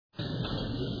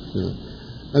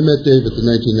I met Dave at the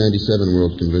 1997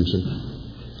 World Convention,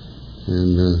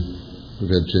 and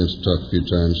we've had a chance to talk a few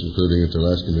times, including at the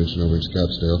last convention over in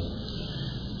Scottsdale,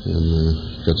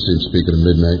 and got to see him speak at a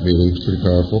midnight meeting. It's pretty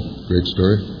powerful. Great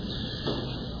story.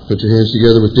 Put your hands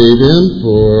together with Dave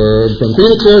from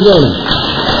Phoenix, Arizona.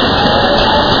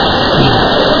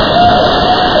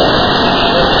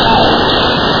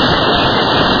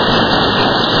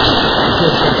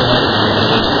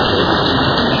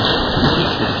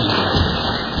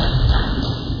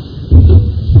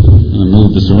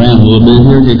 This around a little bit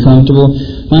here, get comfortable.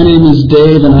 My name is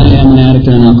Dave, and I am an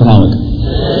addict and an alcoholic.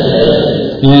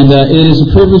 And it is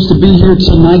a privilege to be here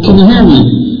tonight. Can you hear me?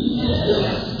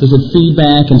 Does it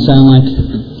feedback and sound like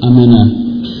I'm in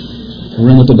a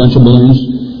room with a bunch of balloons?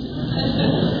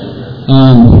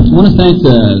 I want to thank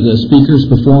the speakers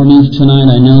before me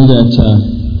tonight. I know that,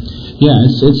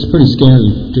 it's pretty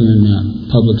scary doing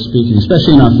public speaking,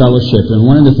 especially in our fellowship. And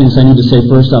one of the things I need to say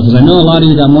first off is I know a lot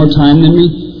of you got more time than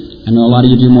me. I know a lot of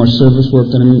you do more service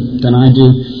work than I do.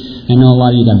 I know a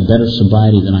lot of you got better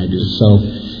sobriety than I do. So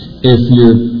if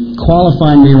you're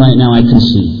qualifying me right now, I can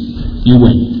see. You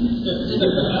win.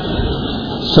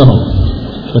 So,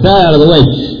 with that out of the way,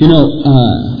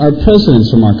 our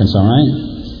president's from Arkansas, right?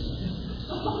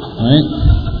 Right?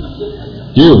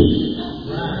 You.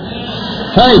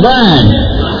 Hey, Brian!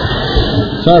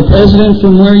 So our president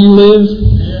from where you live?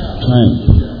 Right.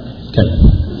 Okay.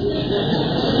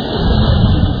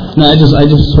 No, I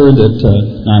just heard that.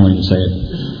 I won't even say it.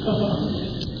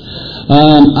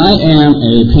 I am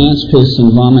a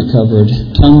pants-pissing, vomit-covered,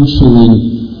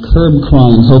 tongue-chewing,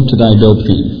 curb-crawling, hope-to-die dope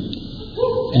fiend.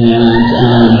 And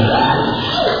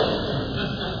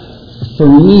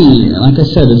for me, like I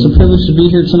said, it's a privilege to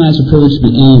be here tonight. It's a privilege to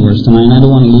be anywhere tonight, and I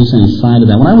don't want to lose any sight of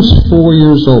that. When I was 4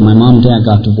 years old, my mom and dad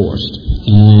got divorced,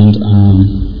 and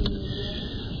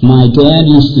my dad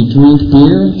used to drink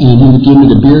beer, and he would give me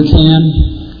the beer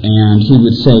can. And he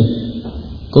would say,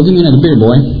 "Go get me another beer,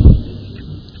 boy."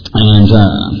 And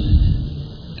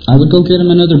I would go get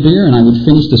him another beer, and I would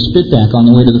finish the spit back on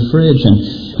the way to the fridge. And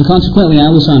consequently,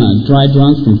 I was on a dry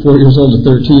drunk from 4 years old to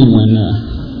 13 when,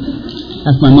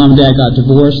 after my mom and dad got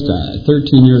divorced,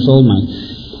 13 years old, my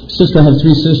sister, I have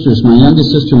 3 sisters. My youngest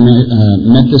sister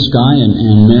met this guy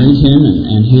and married him,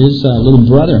 and his little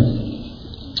brother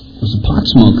was a pot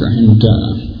smoker. And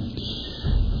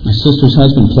my sister's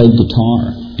husband played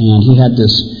guitar. And he had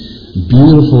this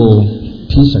beautiful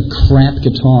piece of crap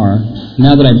guitar.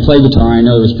 Now that I play guitar, I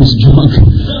know it was a piece of junk.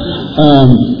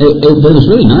 But it was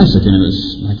really nice looking. It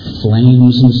was like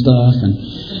flames and stuff. And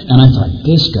I thought,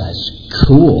 this guy's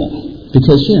cool.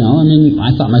 Because, I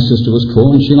thought my sister was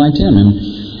cool and she liked him.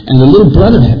 And the little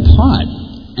brother had pot.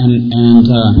 And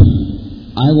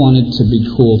I wanted to be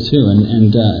cool too.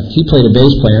 And he played a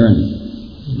bass player,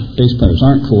 and bass players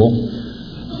aren't cool.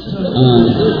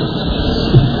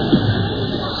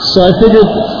 So I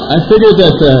figured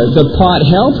that the pot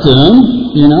helped him,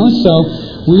 So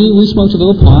we smoked a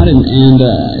little pot, and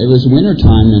it was winter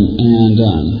time, and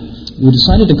we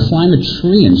decided to climb a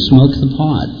tree and smoke the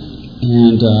pot.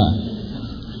 And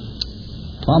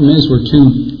problem is, we're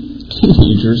 2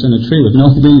 teenagers in a tree with no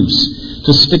leaves,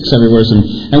 just sticks everywhere,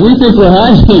 and we think we're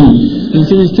hiding. You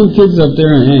see these 2 kids up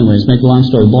there, and anyways, make a long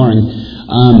story boring.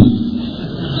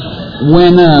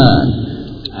 When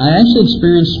I actually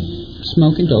experienced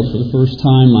smoking dope for the first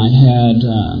time, I had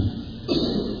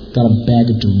got a bag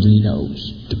of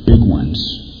Doritos, the big ones,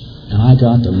 and I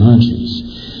got the munchies.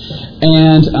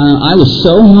 And I was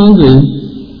so hungry,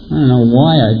 I don't know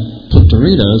why I took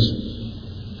Doritos,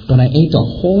 but I ate the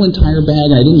whole entire bag,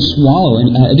 and I didn't swallow,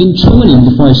 and I didn't chew any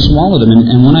before I swallowed them.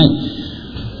 And when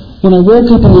I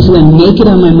woke up, I was laying naked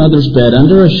on my mother's bed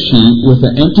under a sheet with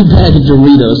an empty bag of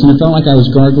Doritos, and it felt like I was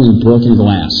gargling broken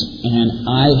glass. And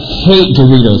I hate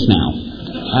Doritos now.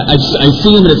 I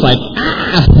see them and it's like,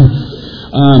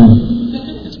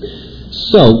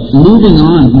 So, moving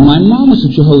on, my mom was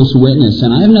a Jehovah's Witness,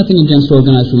 and I have nothing against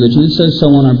organized religion. It says so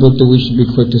on our book that we should be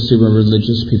quick to see where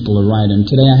religious people are right. And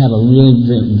today I have a really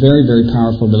very, very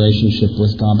powerful relationship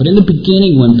with God. But in the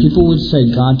beginning, when people would say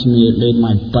God to me, it made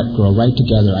my butt grow right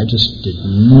together. I just did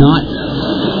not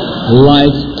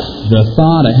like the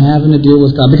thought of having to deal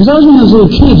with God. Because I was one of those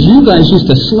little kids you guys used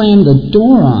to slam the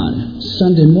door on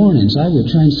Sunday mornings. I would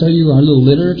try and sell you our little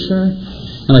literature.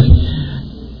 And like,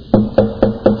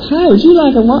 "Hi, would you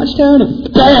like a watchtower?"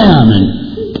 And bam!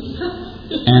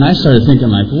 And I started thinking,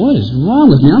 like, what is wrong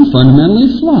with me? I'm fundamentally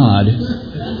flawed.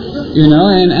 And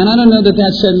I don't know that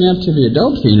set me up to be a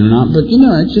dope fiend or not, but,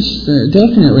 it just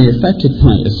definitely affected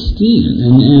my esteem.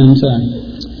 And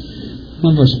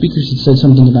one of our speakers had said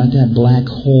something about that black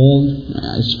hole.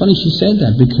 It's funny she said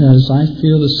that, because I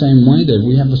feel the same way, that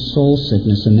we have a soul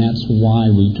sickness, and that's why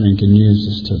we drink and use,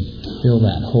 is to fill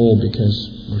that hole, because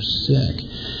we're sick.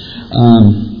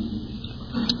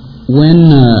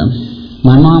 When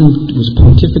my mom was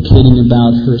pontificating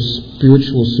about her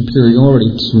spiritual superiority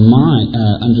to my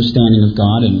understanding of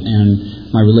God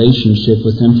and my relationship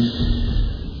with Him,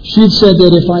 she had said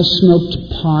that if I smoked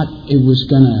pot, it was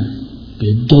going to be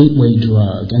a gateway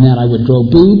drug, and that I would grow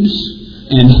boobs,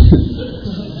 and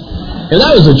if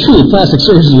that was the truth, plastic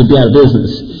surgeons would be out of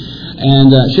business. And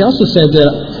she also said that,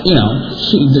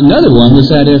 another one was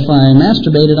that if I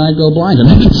masturbated, I'd go blind, and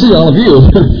I can see all of you.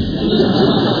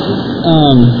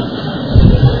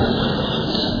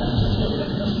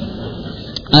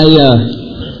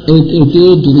 It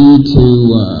did lead to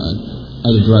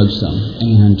other drugs, though,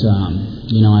 and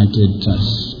I did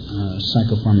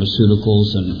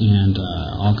psychopharmaceuticals and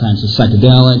all kinds of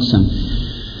psychedelics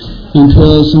and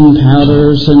pills and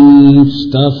powders and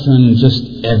stuff and just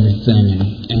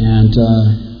everything. And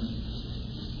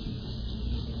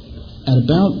at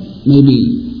about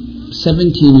maybe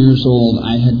 17 years old,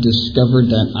 I had discovered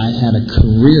that I had a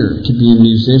career to be a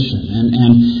musician.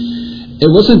 And it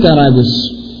wasn't that I was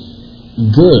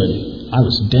good. I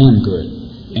was damn good.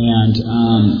 And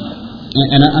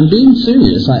I'm being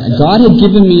serious. God had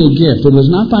given me a gift. It was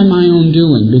not by my own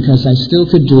doing, because I still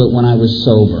could do it when I was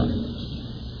sober.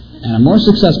 And I'm more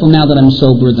successful now that I'm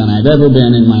sober than I've ever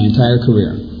been in my entire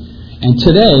career. And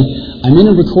today, I'm in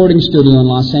a recording studio in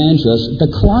Los Angeles.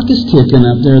 The clock is ticking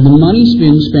up there. The money's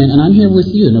being spent, and I'm here with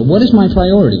you. Now, what is my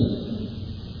priority?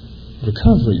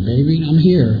 Recovery, baby. I'm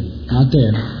here, not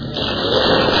there.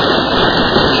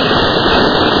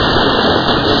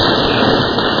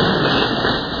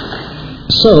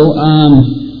 So,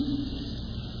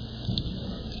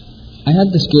 I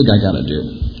had this gig I got to do,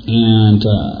 and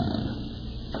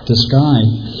this guy,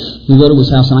 we go to his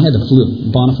house, and I had the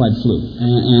flu, bona fide flu,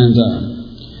 and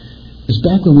it was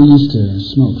back when we used to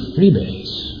smoke freebase.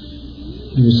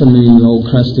 Maybe some of you old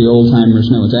crusty old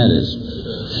timers know what that is.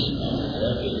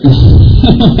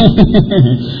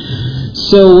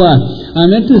 So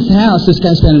I'm at this house. This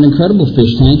guy's got an incredible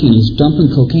fish tank, and he's dumping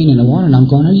cocaine in the water. And I'm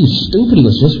going, "Are you stupid?" He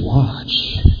goes, "Just watch."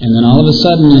 And then all of a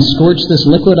sudden, he squirts this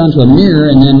liquid onto a mirror,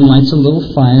 and then lights a little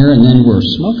fire, and then we're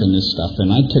smoking this stuff.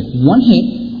 And I took one hit,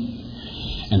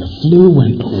 and the flu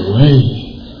went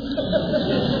away.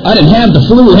 I didn't have the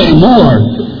flu anymore,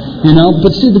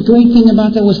 But see, the great thing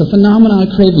about that was the phenomenon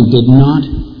of craving did not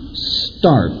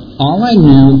start. All I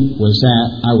knew was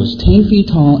that I was 10 feet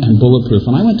tall and bulletproof,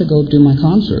 and I went to go do my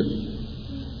concert.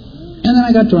 And then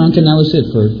I got drunk, and that was it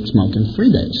for smoking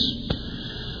freebase.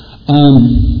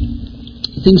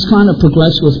 Things kind of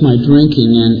progressed with my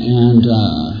drinking, and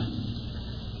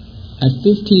at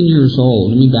 15 years old,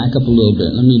 let me back up a little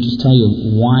bit. Let me just tell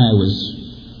you why I was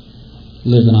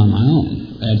living on my own.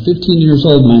 At 15 years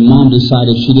old, my mom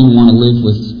decided she didn't want to live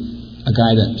with a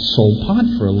guy that sold pot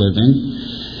for a living.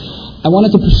 I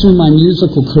wanted to pursue my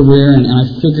musical career, and I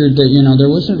figured that, there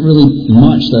wasn't really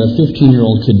much that a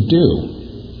 15-year-old could do.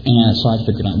 And so I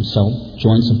figured I would sell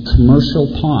joints of commercial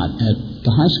pot at the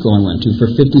high school I went to for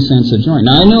 50 cents a joint.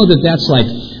 Now, I know that that's like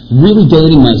really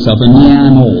dating myself, and yeah,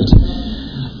 I'm old.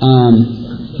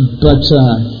 But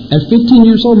at 15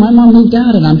 years old, my mom moved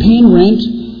out, and I'm paying rent.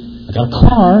 I got a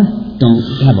car, don't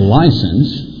have a license,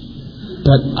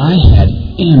 but I had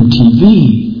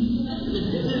MTV.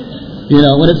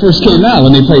 When it first came out,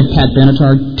 when they played Pat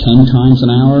Benatar 10 times an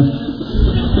hour.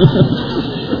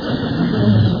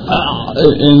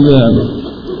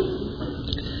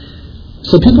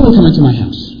 So people were coming to my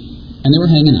house, and they were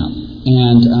hanging out.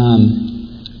 And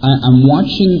I'm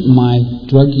watching my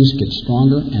drug use get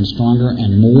stronger and stronger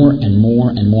and more and more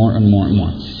and more and more and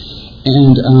more.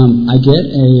 And I get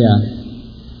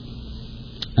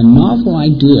a novel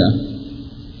idea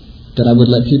that I would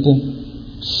let people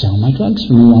sell my drugs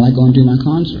for me while I go and do my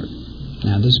concert.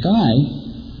 Now, this guy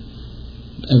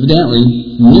evidently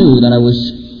knew that I was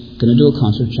going to do a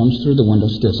concert, jumps through the window,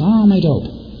 steals all my dope.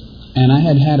 And I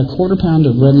had a quarter pound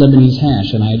of red Lebanese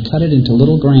hash, and I had cut it into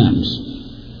little grams.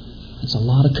 It's a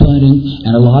lot of cutting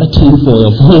and a lot of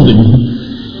tinfoil folding.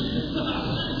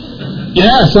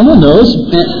 Yeah, someone knows.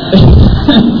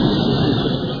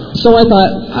 So I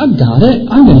thought, I've got it.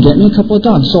 I'm going to get me a couple of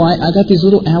dogs. So I got these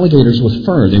little alligators with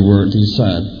fur. They were these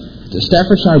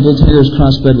Staffordshire Bull Terriers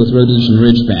crossbred with Rhodesian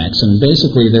Ridgebacks, and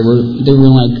basically they were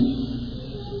like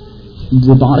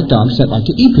robotic dogs that like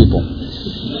to eat people.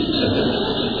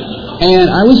 And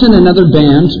I was in another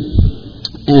band,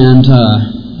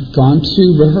 and gone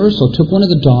to rehearsal, took one of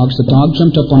the dogs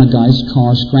jumped up on a guy's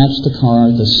car, scratched the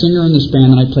car, the singer in this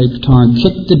band that I played guitar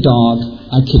kicked the dog,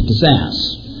 I kicked his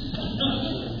ass.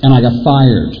 And I got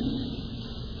fired.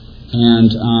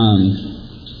 And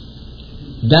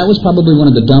that was probably one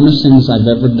of the dumbest things I've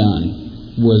ever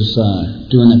done, was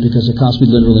doing that, because it cost me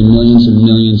literally millions and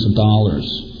millions of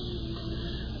dollars.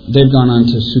 They've gone on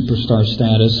to superstar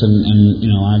status, and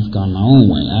I've gone my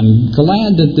own way. I'm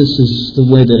glad that this is the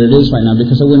way that it is right now,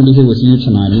 because I wouldn't be here with you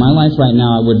tonight. In my life right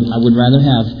now, I would rather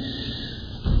have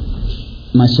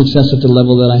my success at the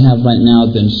level that I have right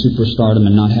now than superstardom,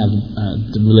 and not have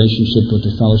the relationship with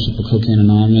the Fellowship of Cocaine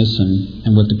Anonymous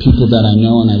and with the people that I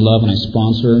know and I love and I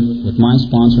sponsor, with my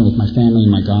sponsor and with my family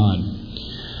and my God.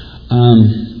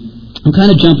 I'm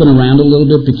kind of jumping around a little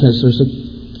bit because there's a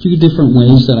few different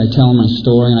ways that I tell my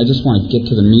story, and I just want to get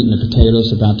to the meat and the potatoes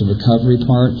about the recovery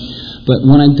part. But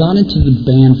when I got into the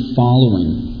band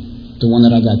following, the one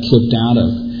that I got kicked out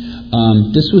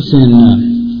of, this was in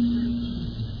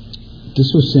 1982,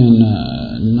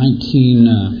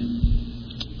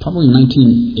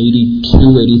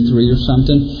 83 or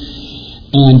something,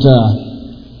 and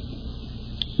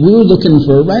we were looking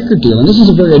for a record deal. And this is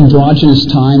a very androgynous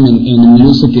time in the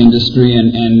music industry, and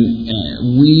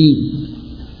we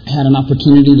had an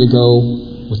opportunity to go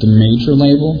with a major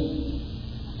label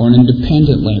or an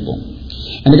independent label.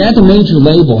 And the guy at the major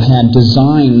label had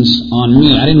designs on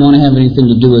me. I didn't want to have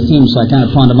anything to do with him, so I kind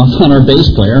of pawned him off on our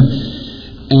bass player.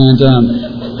 And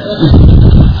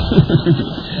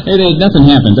nothing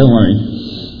happened, don't worry.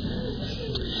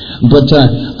 But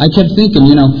I kept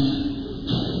thinking,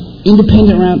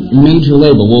 independent around major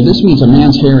label. Well, this means a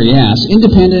man's hairy ass.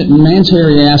 Independent, man's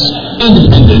hairy ass,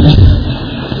 independent.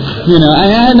 I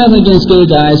had nothing against gay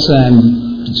guys,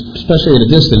 especially at a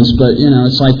distance, but,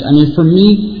 it's like, for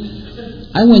me,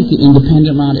 I went the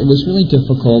independent route. It was really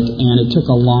difficult, and it took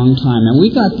a long time. And we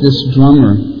got this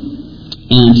drummer,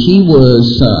 and he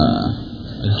was a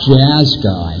jazz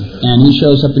guy, and he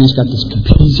shows up and he's got these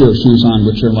Capezio shoes on,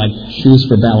 which are like shoes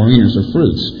for ballerinas or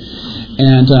fruits.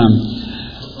 And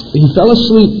he fell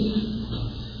asleep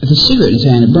with a cigarette in his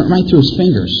hand. It burnt right through his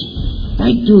fingers.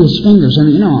 Right through his fingers.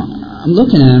 And, I'm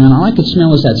looking at him, and all I could smell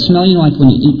was that smell, like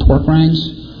when you eat pork rinds.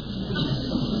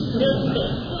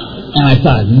 And I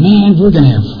thought, man, we're going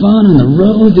to have fun on the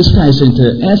road. This guy's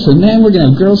into S, and man, we're going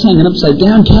to have girls hanging upside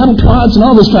down, cattle prods, and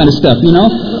all this kind of stuff, And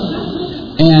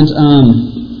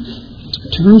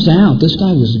turns out this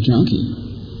guy was a junkie.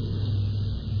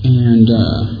 And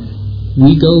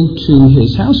we go to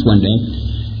his house one day,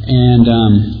 and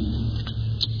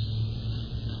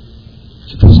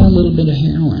he puts out a little bit of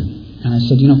heroin. And I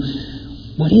said,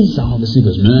 what is all this? He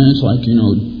goes, man, it's like,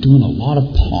 doing a lot of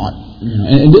pot.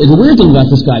 And the weird thing about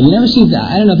this guy, you never see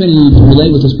that. I don't know if any of you can relate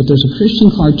with this, but there's a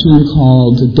Christian cartoon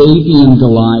called Davy and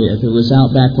Goliath. It was out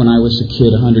back when I was a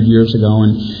kid 100 years ago,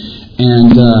 and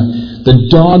the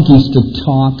dog used to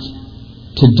talk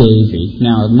to Davy.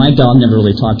 Now, my dog never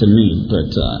really talked to me,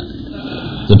 but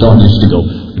the dog used to go,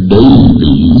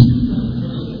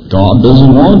 Davy, God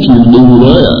doesn't want you to do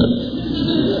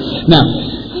that. Now,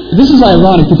 this is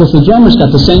ironic because the drummer's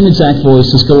got the same exact voice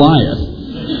as Goliath.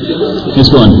 He's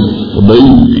going, well,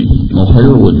 baby,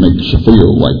 heroin makes you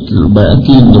feel like you're back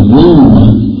in the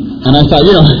womb. And I thought,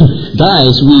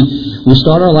 guys, we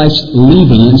start our lives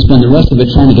leaving and spend the rest of it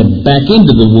trying to get back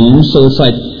into the womb. So it's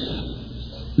like,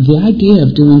 the idea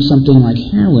of doing something like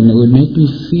heroin that would make me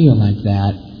feel like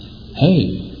that, hey,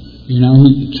 he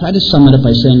tried to sum it up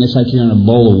by saying it's like you're in a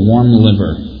bowl of warm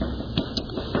liver.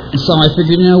 So I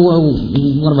figured,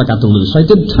 what have I got to lose? So I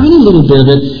did a tiny little bit of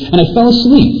it, and I fell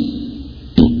asleep.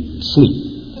 Sleep.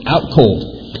 Out cold.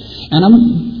 And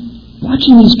I'm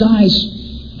watching these guys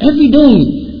every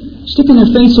day sticking their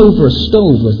face over a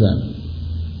stove with a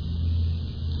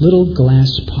little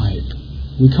glass pipe.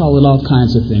 We call it all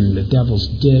kinds of things. The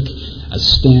devil's dick, a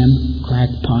stem,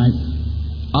 crack pipe.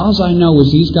 All I know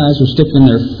is these guys were sticking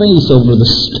their face over the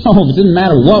stove. It didn't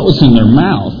matter what was in their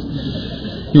mouth.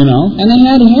 And they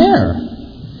had hair.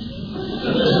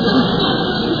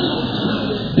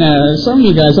 Now, some of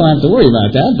you guys don't have to worry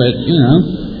about that, but,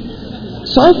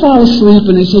 So I fall asleep,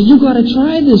 and they said, you got to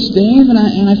try this, Dave. And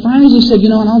I finally just said,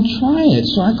 I'll try it.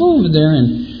 So I go over there,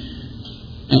 and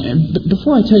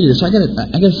before I tell you this, I got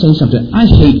to say something. I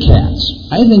hate cats.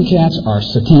 I think cats are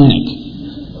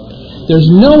satanic.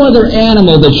 There's no other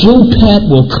animal that your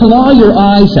pet will claw your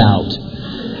eyes out.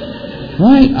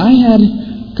 Right? I had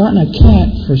gotten a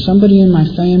cat for somebody in my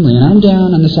family, and I'm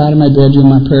down on the side of my bed doing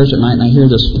my prayers at night, and I hear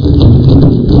this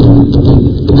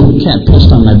cat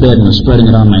pissed on my bed and was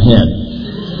spreading it on my head.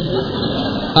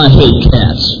 I hate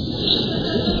cats.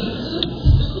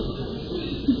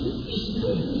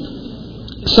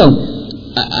 So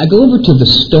I go over to the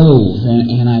stove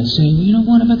and I say, you know,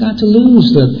 what have I got to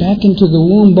lose? Back into the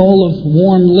womb bowl of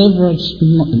warm liver,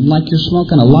 like you're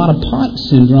smoking a lot of pot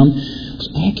syndrome. It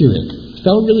was accurate. It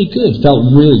felt really good. It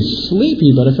felt really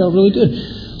sleepy, but it felt really good.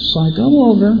 So I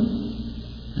go over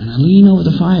and I lean over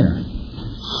the fire.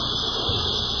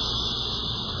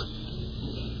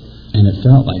 And it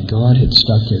felt like God had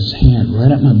stuck His hand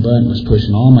right up my butt and was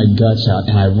pushing all my guts out.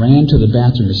 And I ran to the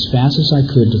bathroom as fast as I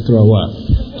could to throw up.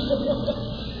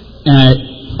 And I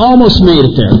almost made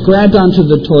it there. Grabbed onto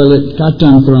the toilet, got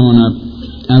done throwing up,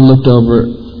 and looked over,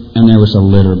 and there was a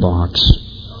litter box.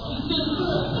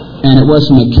 And it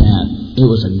wasn't a cat. It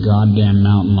was a goddamn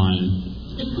mountain lion.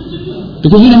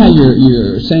 Because you know how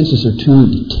your senses are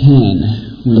tuned to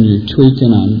 10 when you're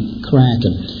tweaking on crack,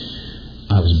 and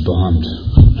I was bummed.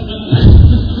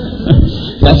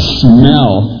 That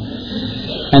smell.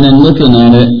 And then looking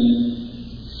at it,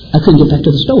 I couldn't get back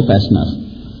to the stove fast enough.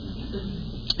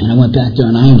 And I went back there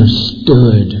and I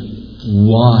understood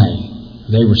why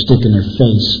they were sticking their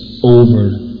face over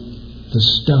the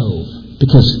stove.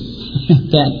 Because at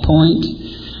that point,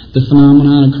 the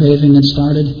phenomenon of craving had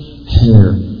started.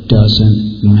 Hair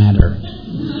doesn't matter.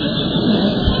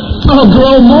 I'll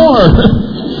grow more.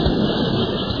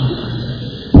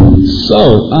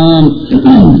 So,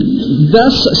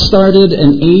 thus started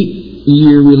an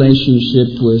 8-year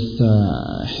relationship with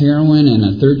heroin and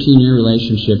a 13-year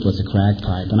relationship with a crack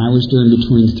pipe. And I was doing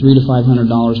between $300 to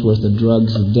 $500 worth of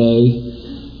drugs a day.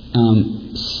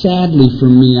 Sadly for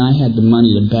me, I had the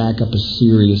money to back up a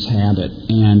serious habit.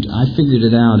 And I figured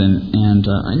it out, and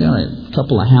I got a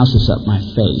couple of houses up my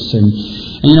face. And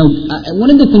you know, one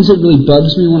of the things that really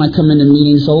bugs me when I come into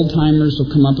meetings, old-timers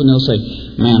will come up and they'll say,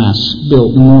 man, I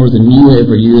spilt more than you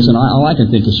ever use. And all I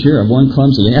can think is, sure, I'm one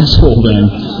clumsy asshole then.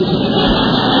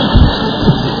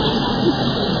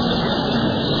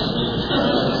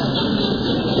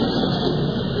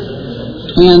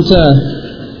 And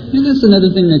that's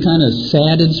another thing that kind of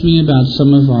saddens me about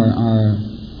some of our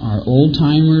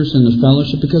old-timers in the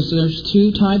fellowship, because there's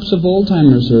two types of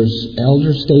old-timers. There's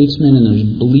elder statesmen and there's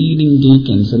bleeding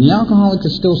deacons. And the alcoholic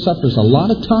that still suffers a lot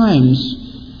of times,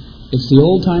 it's the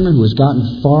old-timer who has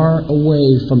gotten far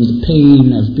away from the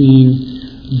pain of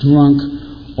being drunk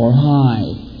or high.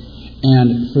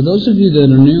 And for those of you that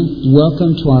are new,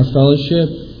 welcome to our fellowship.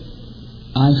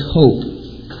 I hope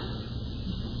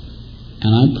and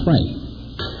I pray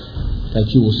that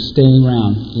you will stay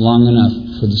around long enough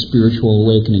for the spiritual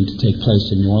awakening to take place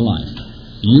in your life.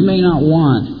 You may not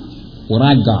want what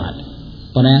I got,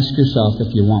 but ask yourself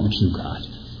if you want what you got.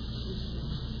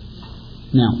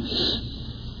 Now,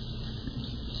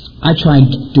 I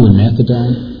tried doing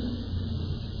methadone.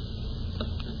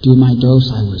 Do my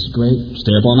dose, I was great.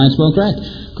 Stay up all night, smoke crack.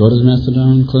 Go to the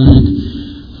methadone clinic.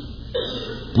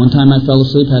 One time I fell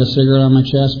asleep, had a cigarette on my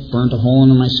chest, burnt a hole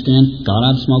into my skin, got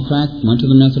out, smoked crack, went to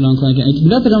the methadone clinic.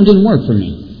 Methadone didn't work for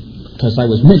me because I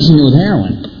was mixing it with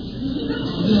heroin.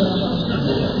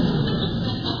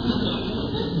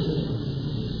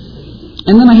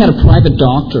 And then I had a private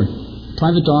doctor.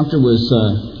 Private doctor was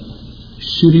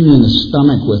shooting me in the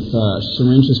stomach with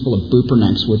syringes full of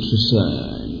Bupernex, which is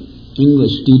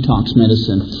English detox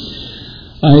medicine.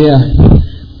 I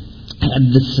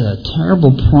had this terrible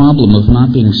problem of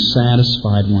not being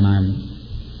satisfied when I'm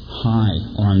high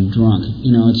or I'm drunk.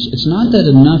 You know, it's not that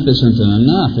enough isn't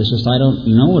enough. It's just I don't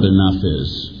know what enough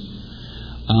is.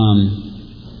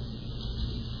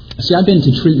 See, I've been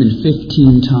to treatment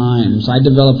 15 times. I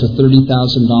developed a $30,000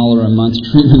 a month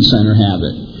treatment center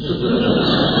habit.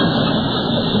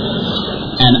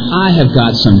 And I have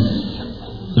got some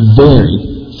very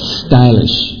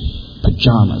stylish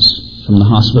pajamas from the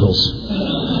hospitals.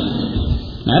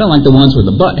 I don't like the ones where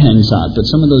the butt hangs out, but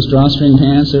some of those drawstring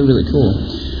pants, they're really cool.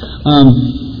 I'm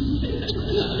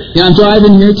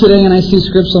driving here today and I see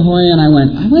Scripps Ahoy and I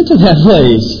went to that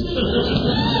place.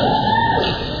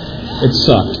 It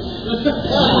sucked.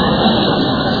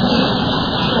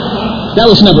 That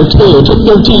was number 2. It took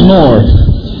 13 more.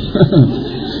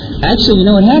 Actually, you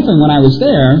know what happened when I was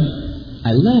there?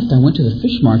 I left. I went to the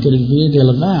fish market at Villa de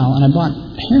Laval, and I bought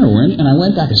heroin, and I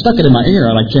went back. I stuck it in my ear,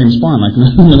 like James Bond, like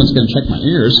no one's going to check my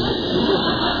ears.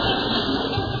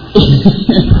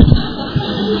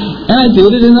 And I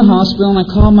did it in the hospital, and I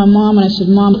called my mom, and I said,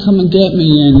 Mom, come and get me.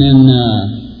 And then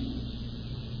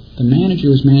the manager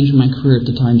who was managing my career at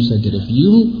the time said that if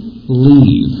you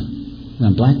leave, I'm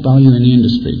going to blackball you in the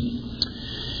industry.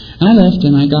 And I left,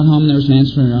 and I got home, and there was a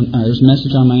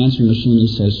message on my answering machine.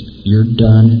 He says, you're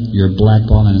done, you're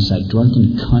blackballed, and it's that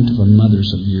drunken cunt of a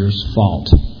mother's of yours fault.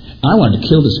 I wanted to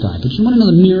kill this guy, but you want to know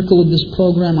the miracle of this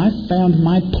program? I found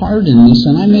my part in this,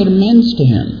 and I made amends to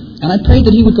him. And I prayed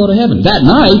that he would go to heaven. That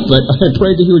night, but I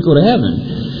prayed that he would go to heaven.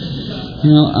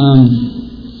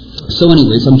 So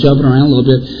anyways, I'm jumping around a little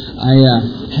bit. I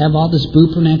have all this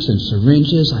Bupronex and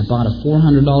syringes. I bought a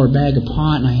 $400 bag of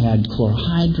pot, and I had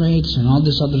chlorhydrates and all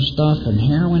this other stuff, and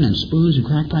heroin and spoons and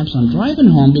crack pipes. I'm driving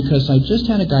home because I just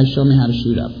had a guy show me how to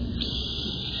shoot up.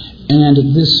 And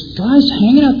this guy's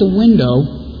hanging out the window,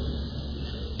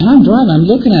 and I'm driving. I'm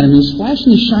looking at him. He's flashing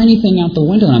this shiny thing out the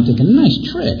window, and I'm thinking, nice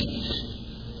trick.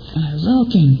 And I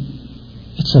look, and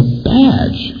it's a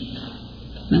badge.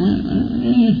 And I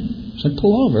went, so I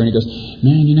pull over, and he goes,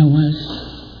 man, you know what?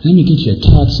 Let me get you a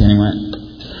taxi. And I went,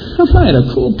 all right, a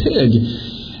cool pig.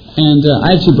 And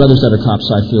I have two brothers that are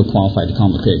cops, so I feel qualified to call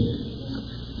him a pig.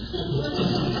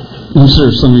 I'm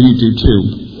sure some of you do too.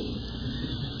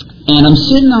 And I'm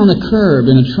sitting on the curb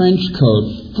in a trench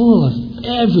coat, full of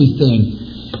everything.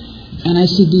 And I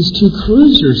see these two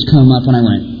cruisers come up, and I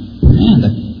went, man, the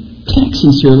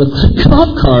taxis here look like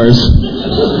cop cars.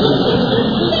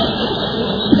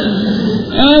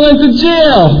 And I went to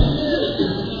jail.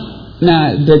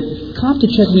 Now, the cop that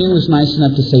checked me in was nice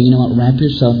enough to say, you know what, wrap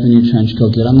yourself in your trench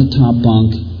coat, get on the top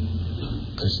bunk,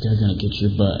 because they're going to get your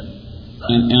butt.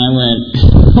 And I went,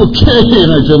 okay,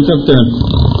 and I jumped up there.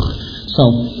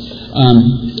 So,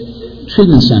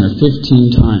 treatment center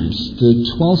 15 times.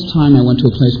 The 12th time I went to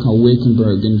a place called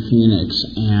Wickenburg in Phoenix,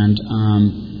 and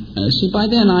see, by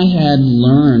then I had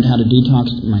learned how to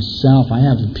detox myself. I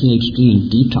have a PhD in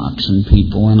detoxing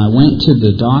people, and I went to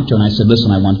the doctor and I said,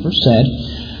 listen, I want Versed,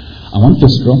 I want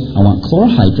Visceral, I want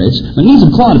chlorhydrates. I need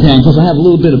some clonopin because I have a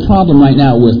little bit of problem right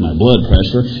now with my blood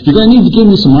pressure. You're going to need to give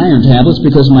me some iron tablets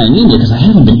because of my anemia, because I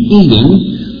haven't been eating.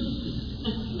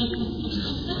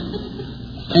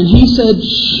 And he said,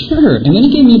 sure. And then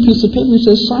he gave me a piece of paper. He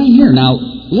says, sign here. Now,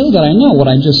 little did I know what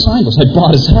I just signed was I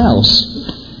bought his house.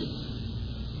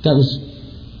 That was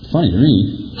funny to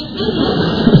me.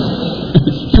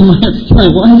 my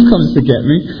wife comes to get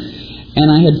me, and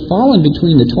I had fallen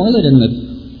between the toilet and the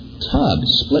tub,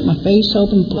 split my face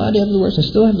open, blood everywhere, so I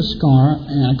still have the scar,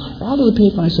 and I crawled to the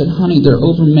paper and I said, honey, they're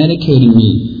over-medicating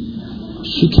me.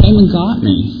 She came and got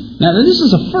me. Now, this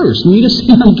is a first, me to say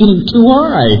I'm getting too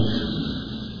high.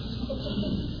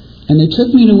 And they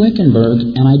took me to Wickenburg,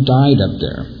 and I died up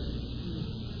there.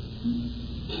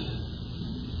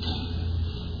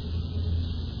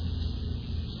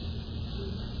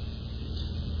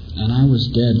 And I was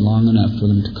dead long enough for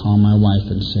them to call my wife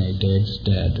and say, Dave's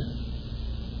dead.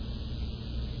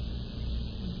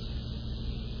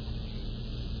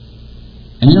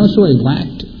 And you know what's really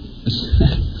lacked?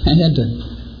 I had to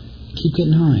keep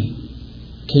getting high.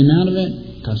 Came out of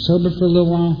it, got sober for a little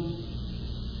while,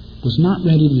 was not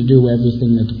ready to do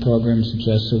everything that the program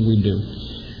suggested we do.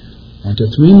 Went to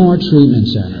 3 more treatment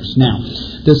centers. Now,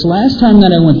 this last time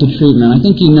that I went to treatment, I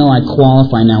think you know I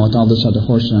qualify now with all this other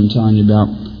horse that I'm telling you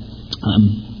about.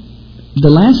 The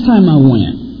last time I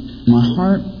went, my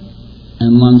heart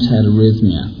and lungs had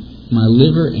arrhythmia. My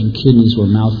liver and kidneys were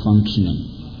malfunctioning.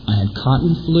 I had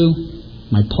cotton flu.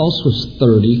 My pulse was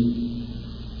 30.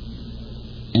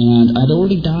 And I'd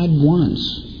already died once.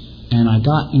 And I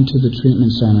got into the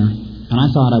treatment center, and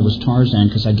I thought I was Tarzan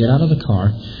because I get out of the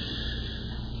car.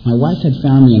 My wife had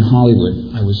found me in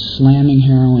Hollywood. I was slamming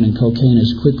heroin and cocaine as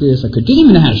quickly as I could.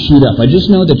 Didn't even know how to shoot up. I just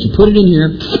know that you put it in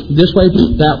here, this way,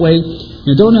 that way.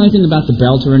 You don't know anything about the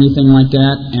belt or anything like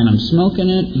that. And I'm smoking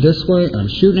it this way, and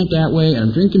I'm shooting it that way, and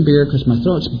I'm drinking beer because my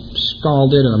throat's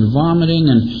scalded, and I'm vomiting.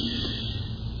 And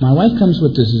my wife comes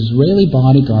with this Israeli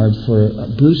bodyguard for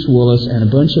Bruce Willis and a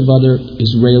bunch of other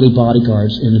Israeli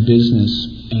bodyguards in the business.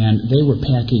 And they were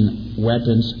packing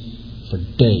weapons for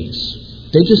days.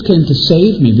 They just came to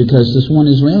save me because this one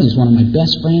Israeli is one of my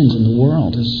best friends in the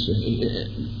world. They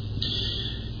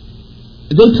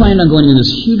planned on going to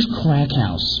this huge crack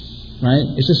house, right?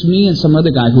 It's just me and some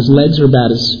other guy whose legs are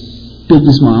about as big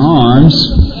as my arms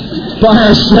by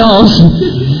ourselves.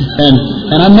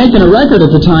 And I'm making a record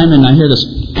at the time, and I hear this.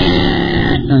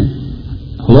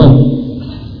 Hello?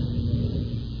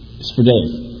 It's for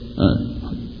Dave.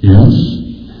 Yes?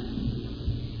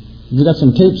 We got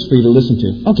some tapes for you to listen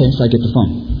to. Okay, so I get the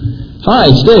phone. Hi,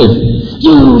 it's Dave.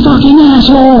 You fucking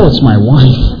asshole! It's my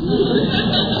wife.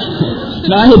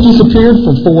 Now, I had disappeared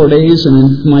for 4 days,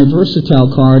 and my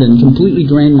Versatile card and completely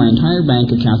drained my entire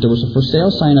bank account. There was a for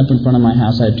sale sign up in front of my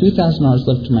house. I had $2,000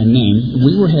 left to my name.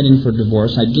 We were heading for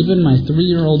divorce. I'd given my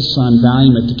 3-year-old son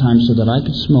Valium at the time so that I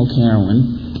could smoke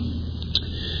heroin.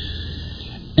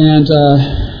 And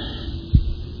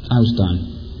I was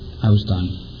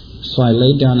done. So I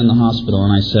laid down in the hospital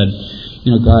and I said,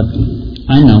 you know, God,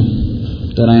 I know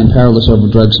that I am powerless over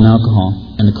drugs and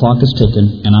alcohol, and the clock is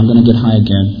ticking, and I'm going to get high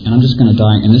again, and I'm just going to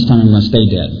die, and this time I'm going to stay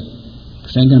dead.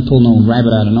 Because I ain't going to pull no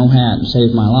rabbit out of no hat and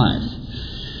save my life.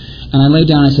 And I laid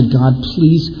down and I said, God,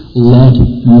 please let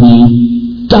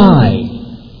me die.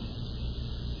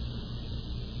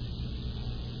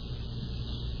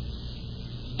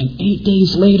 And 8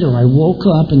 days later, I woke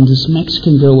up and this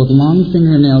Mexican girl with long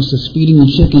fingernails just feeding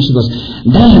me chicken. She goes,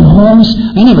 damn, Holmes,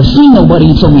 I never seen nobody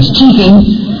eat so much chicken.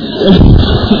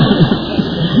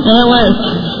 And I went,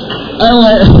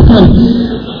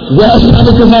 well, it's not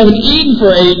because I haven't eaten for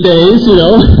 8 days, you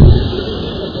know.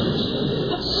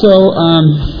 So,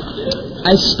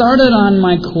 I started on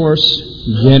my course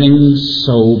getting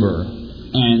sober.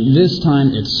 And this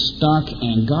time it's stuck,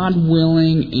 and God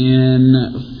willing,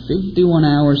 in 51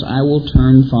 hours I will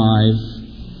turn 5.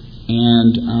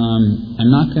 And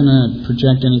I'm not going to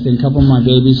project anything. A couple of my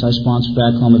babies I sponsored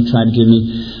back home have tried to give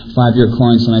me 5-year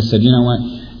coins, and I said, you know what?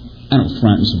 I don't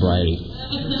front in sobriety.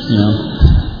 You know,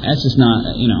 that's just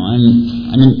not, you know,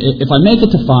 I mean, if I make it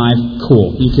to 5,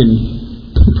 cool. You can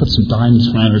put some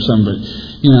diamonds around or something, but,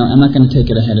 you know, I'm not going to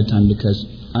take it ahead of time because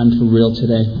I'm for real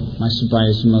today. My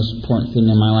sobriety is the most important thing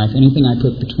in my life. Anything I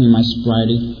put between my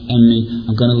sobriety and me,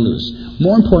 I'm going to lose.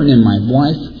 More important than my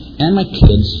wife and my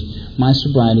kids, my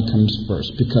sobriety comes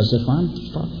first. Because if I'm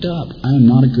fucked up, I am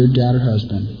not a good dad or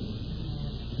husband.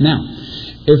 Now,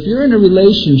 if you're in a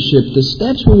relationship, the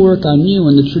steps will work on you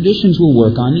and the traditions will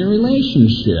work on your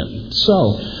relationship.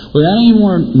 So, without any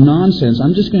more nonsense,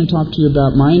 I'm just going to talk to you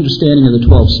about my understanding of the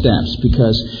 12 steps.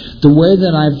 Because the way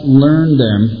that I've learned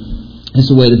them,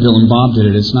 it's the way that Bill and Bob did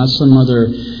it. It's not some other,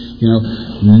 you know,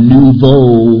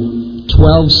 nouveau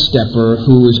 12-stepper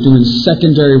who was doing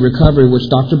secondary recovery, which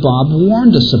Dr. Bob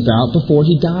warned us about before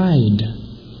he died.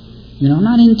 You know, I'm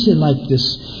not into like this,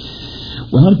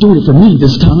 well, I'm doing it for me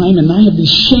this time, and I have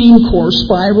these shame core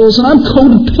spirals, and I'm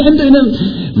codependent,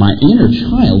 and my inner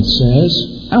child says,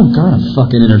 I don't got a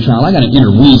fucking inner child, I got an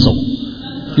inner weasel.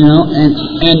 You know,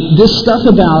 and this stuff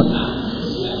about,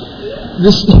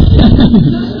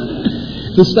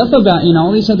 the stuff about, you know,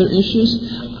 all these other issues,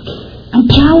 I'm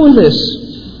powerless.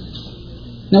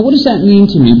 Now, what does that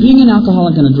mean to me? Being an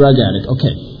alcoholic and a drug addict,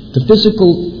 okay, the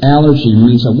physical allergy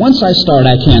means that once I start,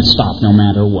 I can't stop no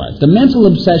matter what. The mental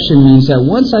obsession means that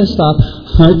once I stop,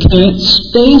 I can't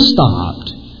stay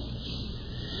stopped.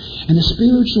 And the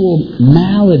spiritual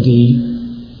malady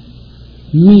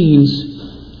means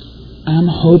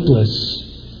I'm hopeless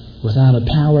without a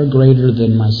power greater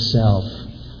than myself.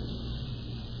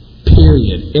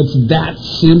 Period. It's that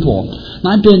simple.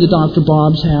 I've been to Dr.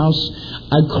 Bob's house.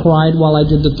 I cried while I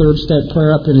did the 3rd step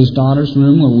prayer up in his daughter's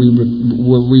room where we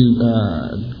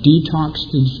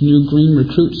detoxed his new green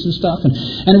recruits and stuff.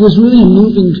 And it was really a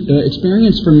moving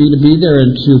experience for me to be there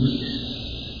and to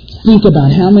think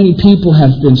about how many people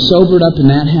have been sobered up in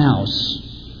that house.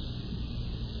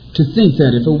 To think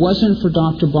that if it wasn't for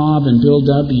Dr. Bob and Bill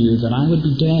W., that I would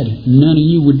be dead. None of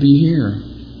you would be here.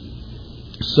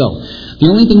 So, the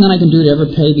only thing that I can do to ever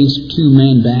pay these 2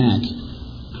 men back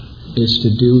is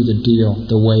to do the deal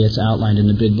the way it's outlined in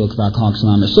the big book of Alcoholics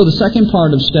Anonymous. So the second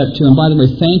part of step 2, and by the way,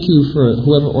 thank you for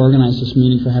whoever organized this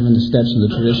meeting for having the steps and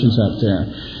the traditions up there.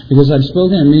 Because I've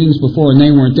spoken at meetings before and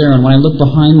they weren't there, and when I looked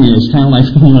behind me, it was kind of like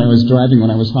when I was driving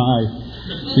when I was high.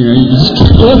 You know, you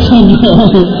just look and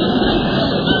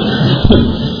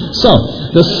So,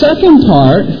 the second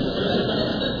part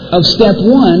of step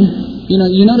 1,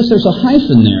 you notice there's a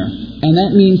hyphen there. And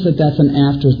that means that that's an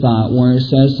afterthought where it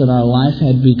says that our life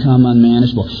had become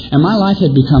unmanageable. And my life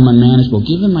had become unmanageable,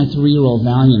 given my 3-year-old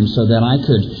Valium so that I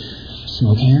could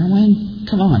smoke heroin?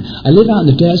 Come on. I live out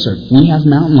in the desert. We have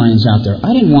mountain lions out there. I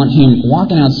didn't want him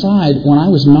walking outside when I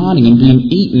was nodding and being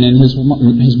eaten and his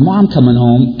mom coming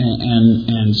home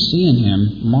and seeing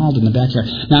him mauled in the backyard.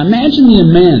 Now imagine the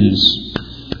amends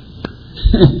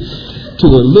to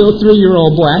a little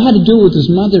 3-year-old boy. I had to do it with his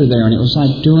mother there, and it was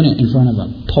like doing it in front of a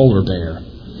polar bear.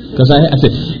 Because I said,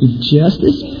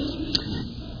 Justice,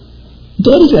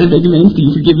 Daddy's got to make amends to you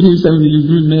for giving him some of your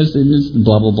goodness and this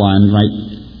blah, blah, blah. And right,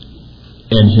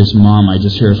 and his mom, I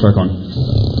just hear her start going,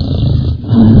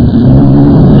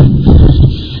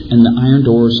 and the iron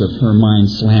doors of her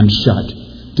mind slammed shut.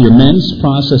 The amends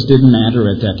process didn't matter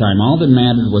at that time. All that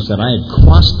mattered was that I had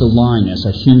crossed the line as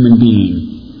a human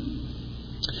being.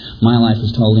 My life was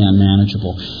totally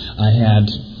unmanageable. I had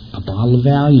a bottle of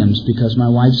Valiums because my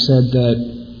wife said that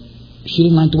she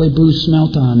didn't like the way booze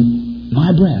smelt on my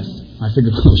breath. I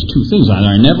figured those 2 things. Either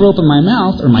I never open my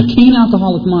mouth or my keen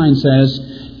alcoholic mind says,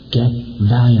 get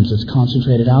Valiums. It's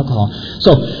concentrated alcohol.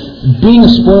 So, being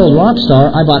a spoiled rock star,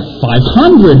 I bought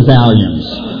 500 Valiums.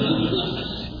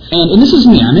 And this is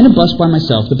me. I'm in a bus by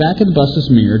myself. The back of the bus is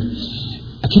mirrored.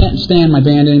 I can't stand my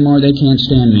band anymore. They can't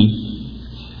stand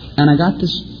me. And I got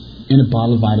this in a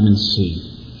bottle of vitamin C.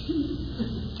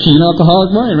 Keen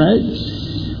alcoholic mind, right?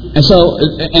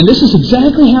 And this is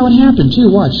exactly how it happened, too.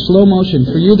 Watch, slow motion.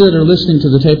 For you that are listening to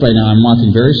the tape right now, I'm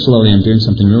walking very slowly. I'm doing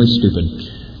something really stupid.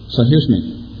 So here's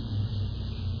me.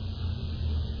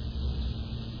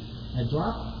 I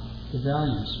dropped the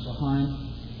Valiums behind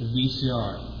the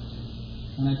VCR.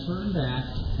 And I turn back,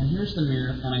 and here's the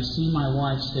mirror, and I see my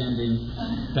wife standing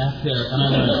back there. And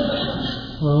I went,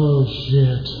 oh,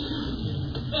 shit.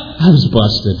 I was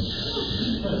busted.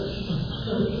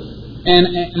 And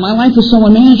my life was so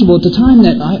unmanageable at the time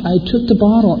that I took the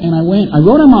bottle and I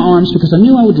wrote on my arms because I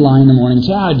knew I would lie in the morning and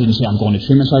say, I didn't say I'm going to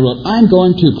treatment, so I wrote, I'm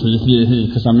going to,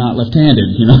 because I'm not left-handed,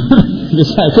 This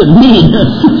I couldn't read.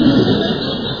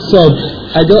 So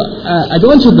I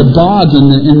go into the bog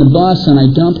in the bus and I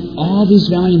dump all these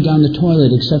Valium down the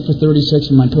toilet except for 36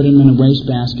 of them. I put them in a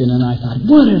wastebasket and I thought,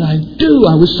 what did I do?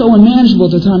 I was so unmanageable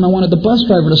at the time I wanted the bus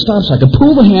driver to stop so I could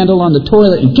pull the handle on the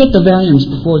toilet and get the Valiums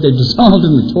before they dissolved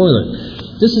in the toilet.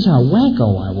 This is how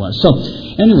wacko I was. So,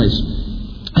 anyways,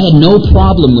 I had no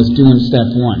problem with doing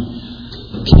step one.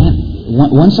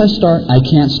 Once I start, I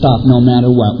can't stop no matter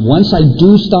what. Once I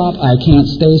do stop, I can't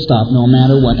stay stopped no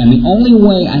matter what. And the only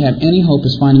way I have any hope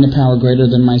is finding a power greater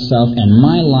than myself, and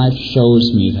my life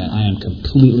shows me that I am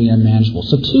completely unmanageable.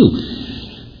 So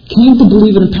 2, came to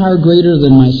believe in a power greater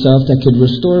than myself that could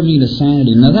restore me to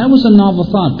sanity. Now that was a novel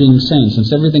thought, being sane,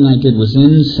 since everything I did was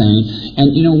insane.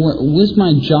 And with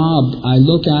my job, I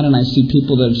look out and I see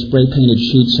people that have spray painted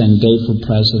sheets saying Dave for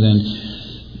president,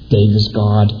 Dave is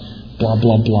God, blah,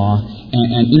 blah, blah.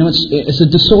 And it's a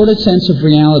distorted sense of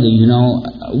reality,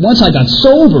 Once I got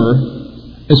sober,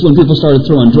 is when people started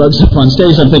throwing drugs up on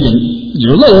stage. I'm thinking,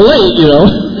 you're a little late,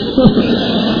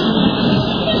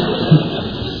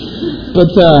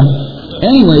 But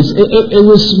anyways, it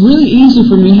was really easy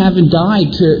for me, having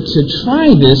died, to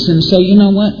try this and say, you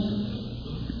know what?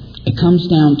 It comes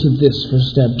down to this for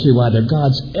step 2. Either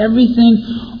God's everything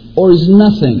or he's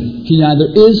nothing. He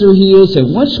either is or he isn't.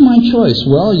 What's my choice?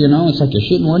 Well, it's like you're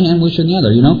shooting one hand, wishing the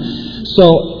other, So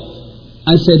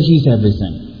I said he's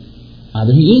everything.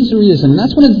 Either he is or he isn't. And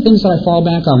that's one of the things that I fall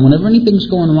back on. Whenever anything's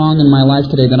going wrong in my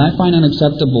life today that I find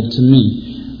unacceptable to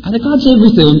me, either God's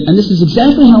everything, and this is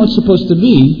exactly how it's supposed to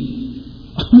be,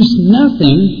 or he's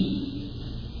nothing,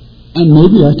 and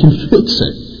maybe I can fix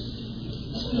it.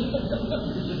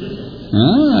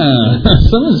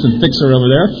 Someone's a fixer over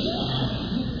there.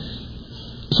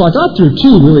 So I got through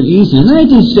 2 really easy, and then I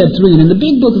did step 3. And in the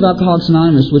big book of Alcoholics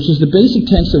Anonymous, which is the basic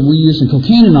text that we use in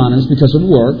Cocaine Anonymous because it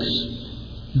works,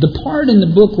 the part in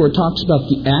the book where it talks about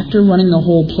the actor running the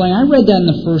whole play, I read that in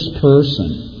the first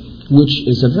person, which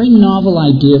is a very novel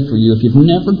idea for you if you've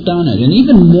never done it, and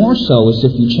even more so is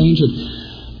if you change it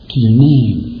to your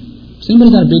name. Has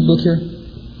anybody got a big book here?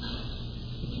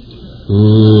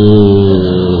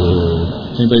 Ooh.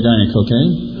 Anybody got any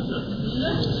cocaine?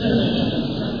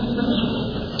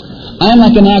 I am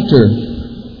like an actor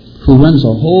who runs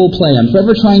a whole play. I'm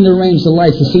forever trying to arrange the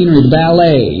lights, the scenery, the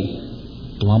ballet,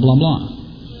 blah, blah, blah.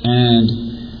 And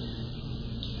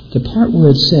the part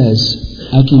where it says,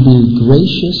 I can be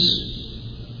gracious,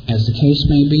 as the case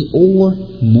may be, or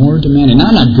more demanding.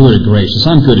 Now, I'm not good at gracious.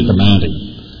 I'm good at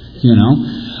demanding,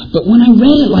 But when I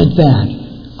read it like that,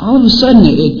 all of a sudden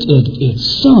it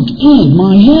sunk in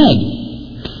my head.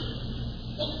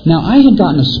 Now, I had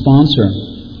gotten a sponsor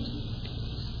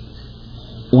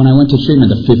when I went to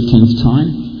treatment the 15th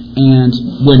time. And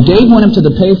when Dave went up to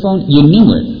the payphone, you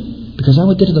knew it. Because I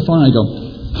would get to the phone and I'd go,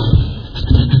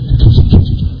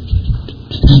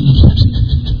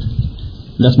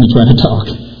 that's me trying to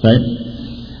talk, right?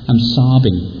 I'm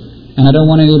sobbing. And I don't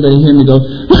want anybody to hear me go,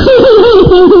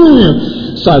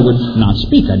 so I would not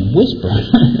speak. I'd whisper.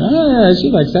 She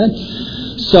likes that.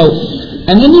 So,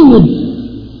 and then you would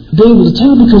be able to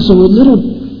tell because there were little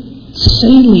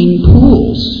saline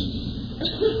pools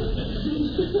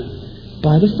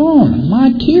by the phone.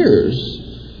 My tears,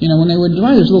 when they would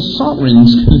dry, there's little salt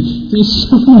rings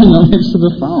next to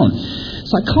the phone.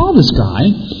 So I called this guy,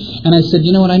 and I said,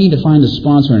 you know what, I need to find a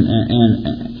sponsor.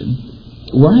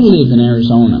 And where I live in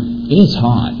Arizona, it's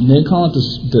hot. They call it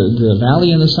the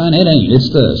Valley of the Sun. It ain't.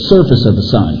 It's the surface of the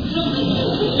sun.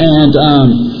 And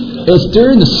it's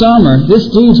during the summer. This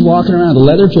dude's walking around with a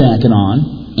leather jacket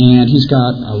on, and he's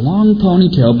got a long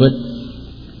ponytail, but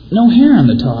no hair on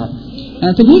the top. And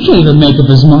I think he can't even make up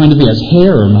his mind if he has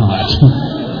hair or not.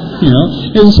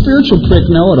 He's a spiritual prick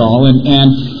know-it-all, and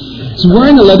he's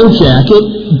wearing a leather jacket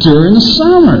during the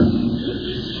summer.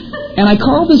 And I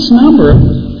called this number,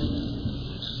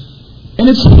 and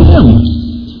it's him.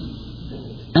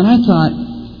 And I thought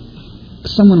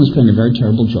someone was playing a very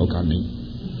terrible joke on me.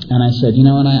 And I said, you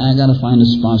know what, I got to find a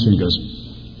sponsor. And he goes,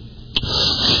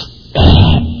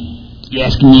 you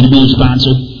asking me to be a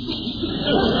sponsor?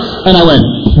 And I went,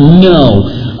 no,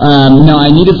 I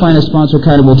need to find a sponsor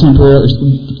credible temporarily.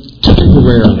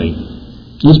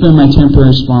 He's been my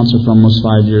temporary sponsor for almost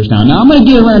 5 years now. Now I'm going to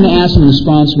get around to asking him to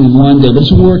sponsor me one day, but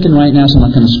it's working right now, so I'm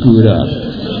not going to screw it up.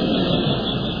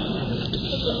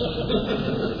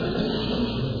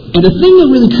 And the thing that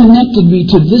really connected me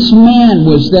to this man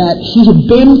was that he had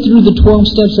been through the 12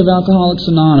 steps of Alcoholics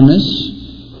Anonymous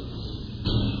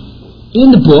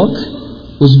in the book,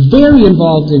 was very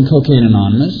involved in Cocaine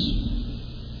Anonymous,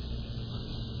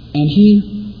 and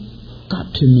he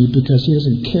got to me because he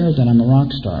doesn't care that I'm a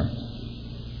rock star.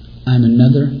 I'm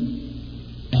another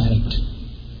addict,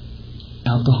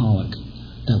 alcoholic,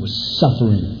 that was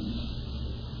suffering.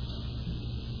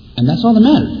 And that's all that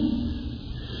mattered.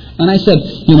 And I said,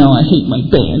 you know, I hate my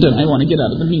band and I want to get out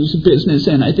of the music business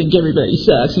and I think everybody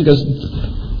sucks. And he goes,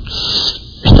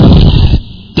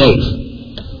 Dave.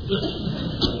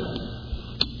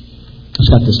 He's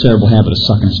got this terrible habit of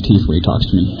sucking his teeth when he talks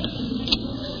to me.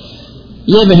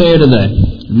 You ever heard of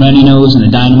the runny nose and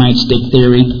the dynamite stick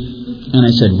theory? And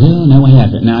I said, well, no, I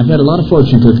haven't. Now, I've had a lot of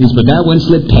fortune cookies, but that one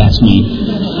slipped past me.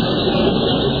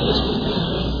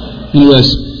 And he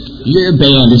goes, your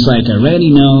band is like a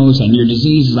runny nose, and your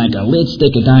disease is like a lit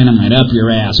stick of dynamite up your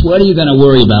ass. What are you going to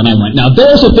worry about? And I went, now,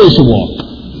 there's a visual.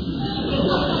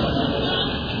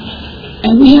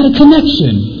 And we had a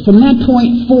connection. From that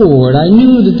point forward, I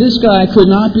knew that this guy could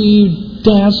not be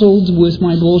dazzled with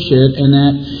my bullshit, and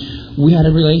that we had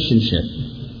a relationship.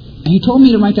 And he told me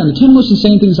to write down the 10 most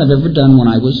insane things I've ever done when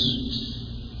I was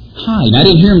high. And I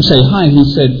didn't hear him say hi. He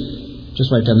said, just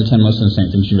write down the 10 most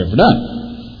insane things you've ever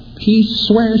done. He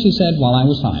swears he said while I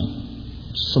was high.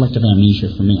 Selective amnesia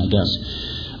for me, I guess.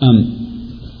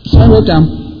 So I wrote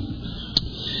down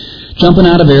jumping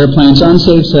out of airplanes,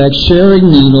 unsafe sex, sharing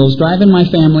needles, driving my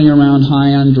family around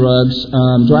high on drugs,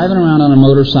 driving around on a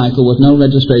motorcycle with no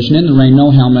registration, in the rain,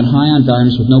 no helmet, high on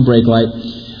dimes with no brake light.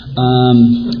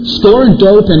 Scoring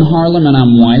dope in Harlem and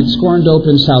I'm white. Scoring dope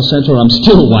in South Central, I'm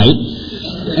still white.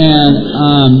 And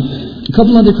a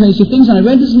couple other crazy things. And I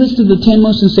read this list of the 10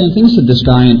 most insane things to this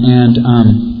guy, and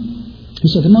he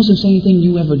said, the most insane thing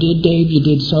you ever did, Dave, you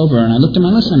did sober. And I looked at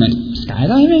my list and I went,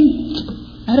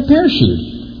 skydiving? I had a parachute.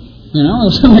 You know,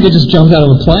 it was like I just jumped out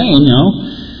of a plane, you know.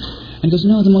 And he goes,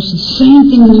 no, the most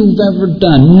insane thing you've ever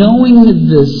done, knowing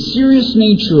the serious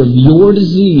nature of your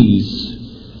disease,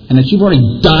 and that you've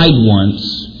already died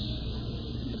once,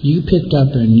 you picked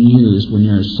up and used when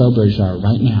you're as sober as you are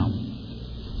right now.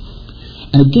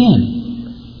 And again,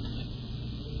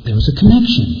 there was a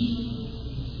connection.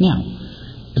 Now,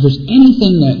 if there's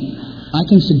anything that I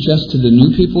can suggest to the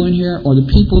new people in here, or the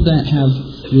people that have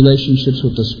relationships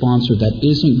with the sponsor that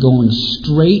isn't going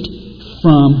straight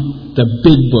from the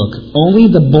big book, only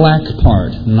the black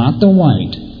part, not the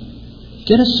white,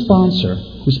 get a sponsor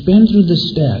who's been through the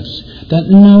steps, that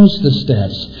knows the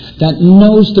steps, that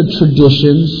knows the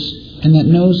traditions, and that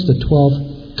knows the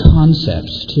 12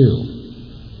 concepts too.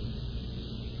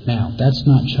 Now, that's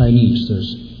not Chinese.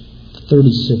 There's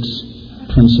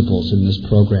 36 principles in this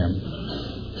program.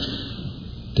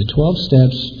 The 12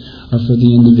 steps are for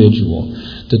the individual.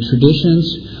 The traditions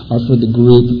are for the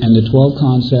group, and the 12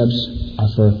 concepts are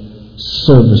for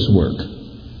service work.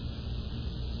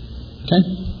 Okay?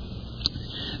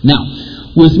 Now,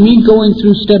 with me going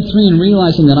through step 3 and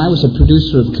realizing that I was a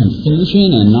producer of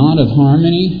confusion and not of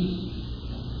harmony,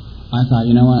 I thought,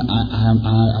 you know what,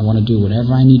 I want to do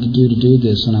whatever I need to do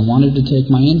this. And I wanted to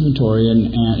take my inventory,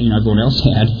 and you know, everyone else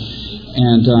had.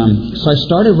 And so I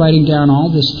started writing down all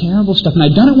this terrible stuff. And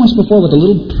I'd done it once before with a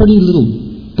pretty little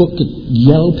book of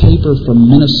yellow paper from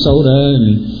Minnesota,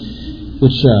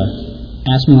 which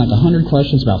asked me like 100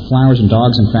 questions about flowers and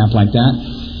dogs and crap like that.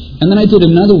 And then I did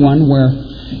another one where,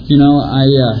 you know, I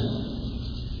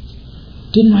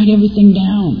didn't write everything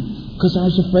down because I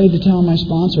was afraid to tell my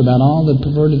sponsor about all the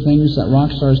perverted things that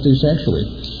rock stars do sexually.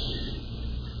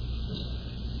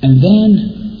 And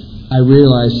then I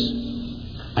realized,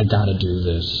 I got to do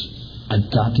this. I've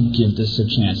got to give this a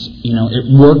chance. You know, it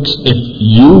works if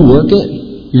you work it.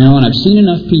 You know, and I've seen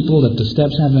enough people that the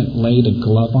steps haven't laid a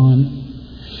glove on.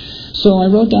 So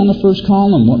I wrote down the first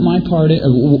column, what my part is,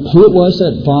 who it was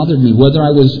that bothered me, whether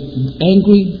I was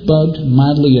angry, bugged,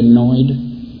 mildly annoyed,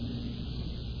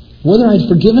 whether I'd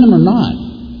forgiven him or not.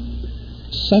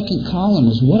 Second column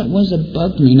was what it was that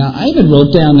bugged me. Now, I even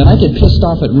wrote down that I get pissed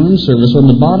off at room service when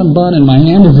the bottom bun in my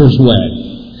hamburger's wet.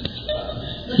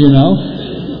 You know?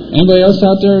 Anybody else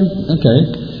out there? Okay.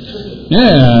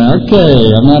 Yeah, okay,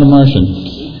 I'm not a Martian.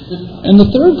 And the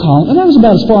third column, and that was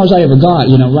about as far as I ever got,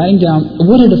 writing down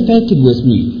what it affected with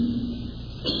me.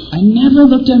 I never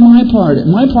looked at my part.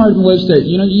 My part was that,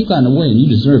 you got in the way and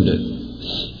you deserved it.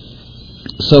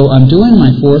 So I'm doing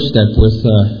my 4-step with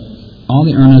all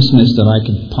the earnestness that I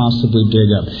could possibly dig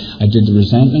up. I did the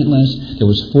resentment list. There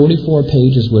was 44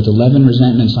 pages with 11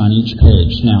 resentments on each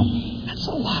page. Now, that's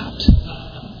a lot.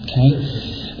 Okay?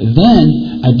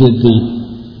 Then I did the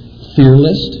fear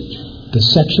list, the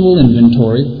sexual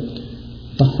inventory,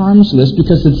 the harms list,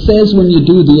 because it says when you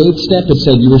do the 8th step, it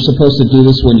said you were supposed to do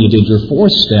this when you did your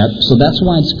 4th step, so that's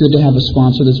why it's good to have a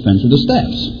sponsor that's been through the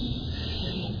steps.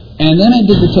 And then I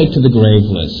did the take to the grave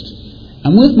list.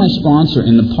 I'm with my sponsor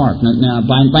in the park. Now,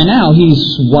 by now, he's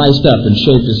wised up and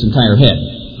shaved his entire head.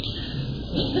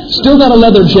 Still got a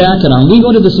leather jacket on. We go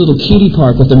to this little kiddie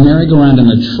park with a merry-go-round and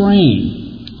a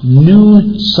train.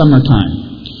 Noon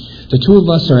summertime. The two of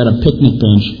us are at a picnic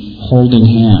bench holding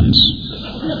hands,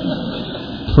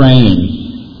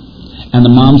 praying. And the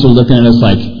moms are looking at us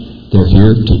like, they're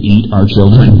here to eat our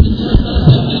children.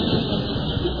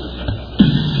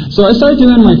 So I started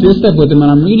doing my 5th step with him,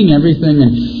 and I'm reading everything,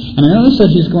 and I noticed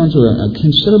that he's going through a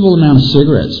considerable amount of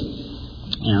cigarettes.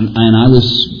 And I was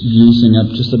using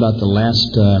up just about the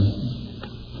last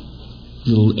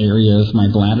little area of my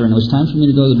bladder, and it was time for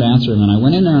me to go to the bathroom. And I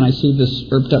went in there, and I see this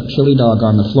burped up chili dog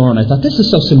on the floor, and I thought, this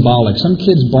is so symbolic. Some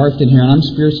kids barfed in here, and I'm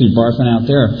spiritually barfing out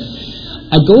there.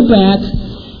 I go back,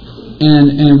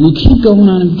 and we keep going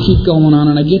on,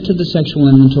 and I get to the sexual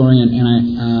inventory, and I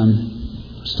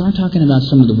start talking about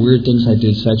some of the weird things I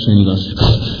did sexually, and he goes,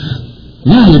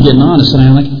 now you're getting honest. And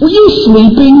I'm like, were you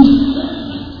sleeping?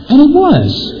 And it was.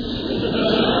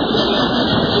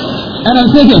 And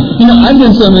I'm thinking, I've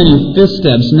done so many 5th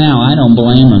steps now, I don't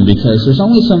blame him, because there's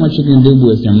only so much you can do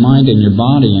with your mind and your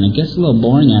body, and it gets a little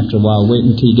boring after a while, wait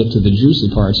until you get to the juicy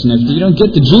parts. And if you don't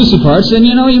get the juicy parts, then,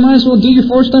 you might as well do your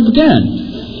 4th step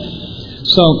again.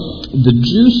 So, the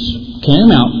juice came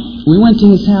out. We went to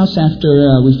his house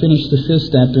after we finished the 5th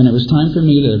step, and it was time for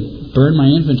me to burn my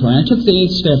inventory. I took the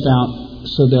 8th step out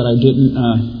so that I didn't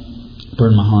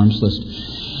burn my harms list.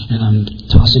 And I'm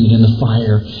tossing it in the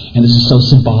fire. And this is so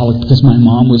symbolic because my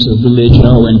mom was a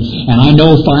religio, and I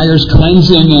know fire's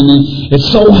cleansing, and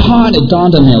it's so hot. It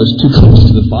dawned on me I was too close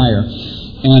to the fire.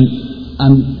 And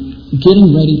I'm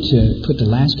getting ready to put the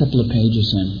last couple of pages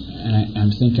in, and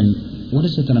I'm thinking, what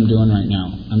is it that I'm doing right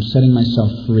now? I'm setting myself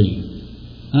free.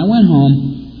 And I went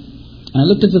home, and I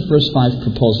looked at the first 5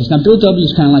 proposals. Now, Bill W.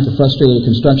 is kind of like a frustrated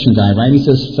construction guy, right? He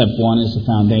says step 1 is the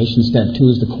foundation, step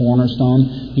 2 is the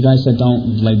cornerstone. You guys that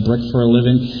don't lay brick for a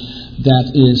living,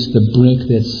 that is the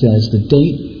brick that says the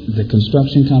date, the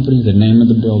construction company, the name of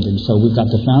the building. So we've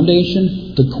got the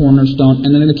foundation, the cornerstone,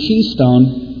 and then the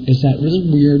keystone is that really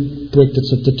weird brick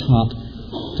that's at the top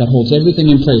that holds everything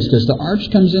in place. Because the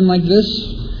arch comes in like this,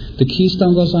 the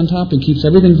keystone goes on top and keeps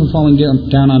everything from falling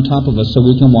down on top of us so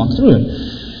we can walk through it.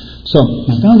 So,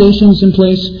 my foundation's in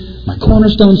place, my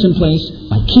cornerstone's in place,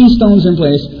 my keystone's in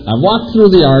place, I walked through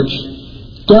the arch,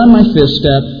 done my 5th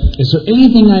step. Is there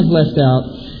anything I've left out?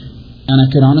 And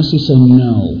I could honestly say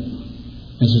no.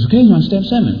 And he says, okay, you're on step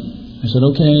 7. I said,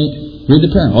 okay, read the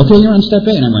paragraph. Okay, you're on step 8.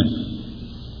 And I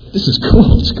went, this is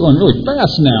cool, it's going really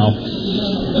fast now,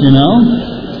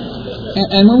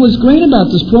 And what was great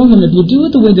about this program, if you do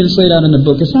it the way that it's laid out in the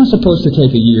book, it's not supposed to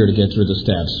take a year to get through the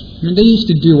steps. I mean, they used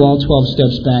to do all 12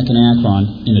 steps back in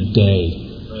Akron in a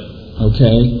day.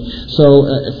 Okay? So,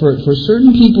 for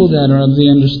certain people that are of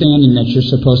the understanding that you're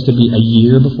supposed to be a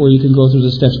year before you can go through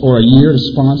the steps, or a year to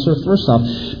sponsor, first off,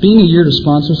 being a year to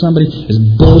sponsor somebody is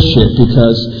bullshit,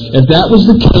 because if that was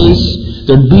the case,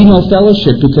 there'd be no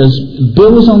fellowship, because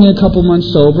Bill was only a couple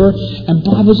months sober, and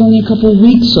Bob was only a couple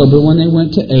weeks sober when they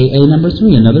went to AA number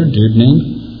 3, another dude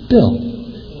named Bill.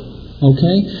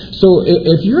 Okay? So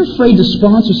if you're afraid to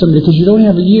sponsor somebody because you don't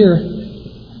have a year,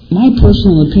 my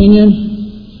personal opinion,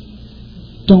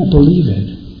 don't believe it.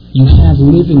 You have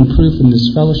living proof in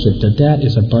this fellowship that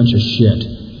is a bunch of shit.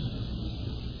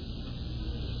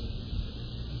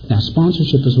 Now,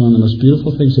 sponsorship is one of the most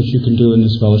beautiful things that you can do in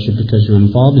this fellowship because you're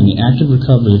involved in the active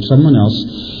recovery of someone else.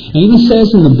 And it even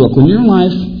says in the book, when your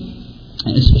life,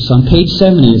 it's on page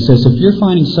 70, it says, if you're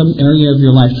finding some area of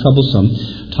your life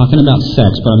troublesome, talking about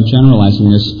sex, but I'm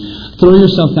generalizing this, throw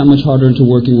yourself that much harder into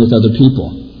working with other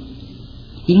people.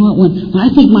 You know what, when I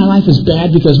think my life is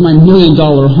bad because my $1 million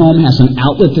home has an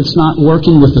outlet that's not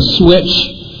working with a switch,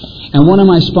 and one of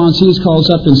my sponsees calls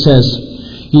up and says,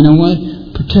 you know what,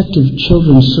 Protective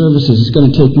Children's Services is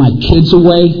going to take my kids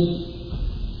away,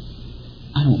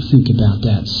 I don't think about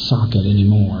that socket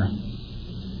anymore.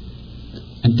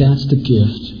 And that's the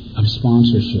gift of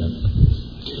sponsorship.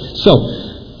 So,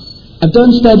 I've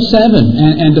done step 7,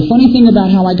 and the funny thing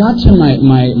about how I got to my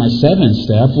 7th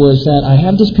step was that I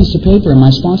have this piece of paper, and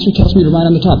my sponsor tells me to write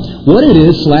on the top what it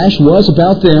is /was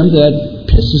about them that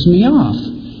pisses me off.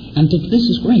 And I think, this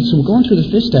is great. So we're going through the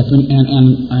 5th step, and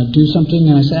I do something,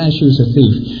 and I say, she was a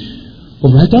thief.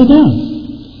 Well, write that down.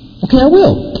 Okay, I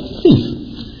will. Thief.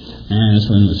 And this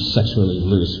one was sexually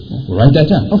loose. Well, write that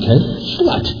down. Okay,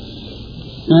 slut.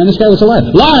 And this guy was a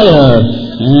liar,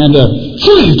 and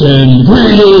cheat, and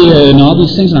greedy, and all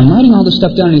these things. And I'm writing all this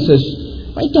stuff down, and he says,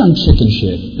 write down chicken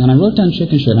shit. And I wrote down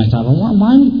chicken shit, and I thought, well, why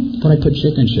would I put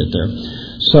chicken shit there?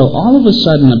 So all of a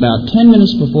sudden, about 10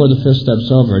 minutes before the 5th step's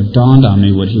over, it dawned on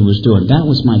me what he was doing. That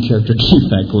was my character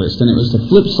defect list, and it was the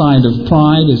flip side of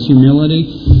pride is humility.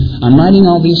 I'm writing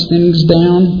all these things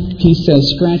down. He says,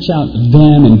 scratch out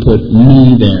them and put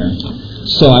me there.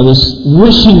 So I was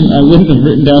wishing I wouldn't have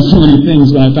written down so many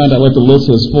things when I found out what the list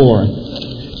was for.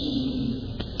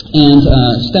 And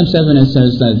step 7, it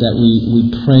says that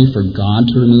we pray for God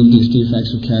to remove these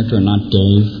defects of character and not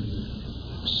Dave.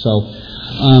 So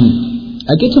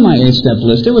I get to my 8th step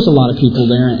list. There was a lot of people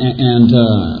there, and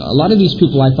a lot of these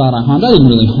people I thought I harmed. I didn't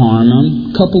really harm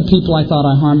them. A couple people I thought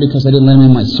I harmed because I didn't let them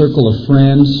in my circle of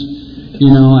friends.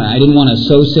 You know, I didn't want to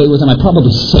associate with them. I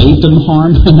probably saved them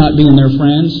harm by not being their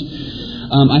friends.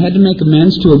 I had to make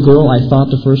amends to a girl I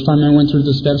thought the first time I went through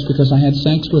the steps because I had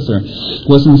sex with her.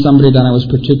 Wasn't somebody that I was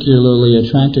particularly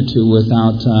attracted to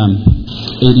without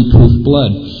 80 proof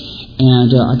blood.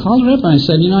 And I called her up and I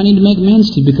said, I need to make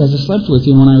amends to you because I slept with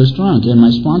you when I was drunk. And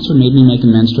my sponsor made me make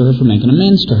amends to her for making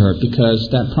amends to her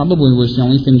because that probably was the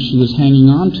only thing she was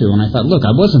hanging on to. And I thought, look,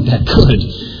 I wasn't that good.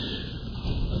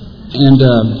 And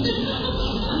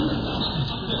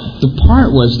the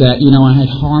part was that, I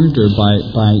had harmed her by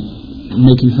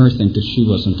making her think that she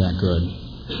wasn't that good.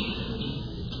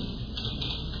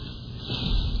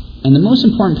 And the most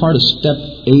important part of step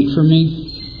 8 for me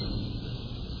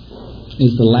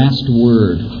is the last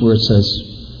word where it says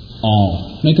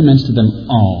all. Make amends to them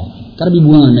all. Got to be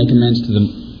willing to make amends to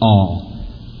them all.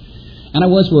 And I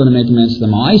was willing to make amends to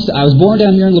them all. I was born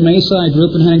down here in La Mesa. I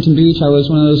grew up in Huntington Beach. I was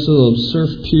one of those little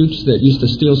surf pukes that used to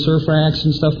steal surf racks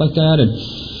and stuff like that.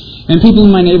 And people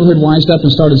in my neighborhood wised up and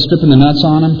started stripping the nuts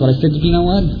on them. But I figured, you know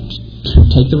what?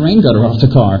 Take the rain gutter off the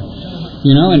car.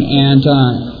 And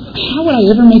how would I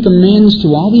ever make amends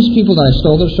to all these people that I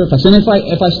stole their surf racks? And if I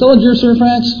stole your surf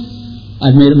racks,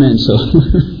 I've made amends. So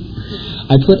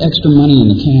I put extra money in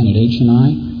the can at H&I.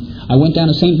 I went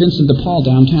down to St. Vincent de Paul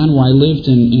downtown where I lived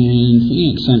in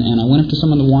Phoenix. And I went up to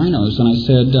some of the winos and I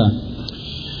said,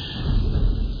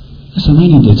 listen,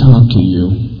 I need to talk to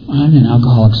you. I'm in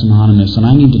Alcoholics Anonymous, and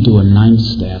I need to do a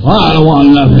 9th step. Oh, I don't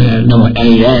want nothing. No, and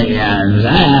I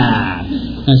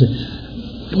said,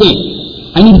 wait,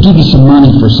 I need to give you some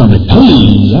money for something.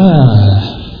 Please.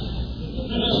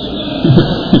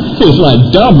 It was like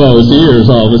Dumbo's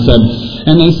ears all of a sudden.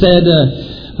 And they said,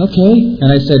 okay. And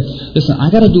I said, listen,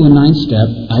 I got to do a 9th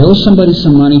step. I owe somebody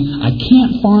some money. I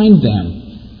can't find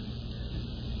them.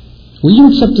 Will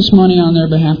you accept this money on their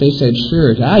behalf? They said,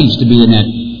 sure. I used to be in that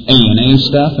A&A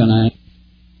stuff, and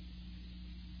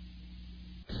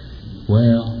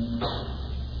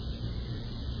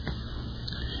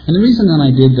and the reason that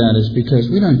I did that is because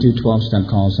we don't do 12-step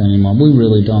calls anymore. We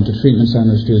really don't. The treatment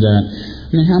centers do that. I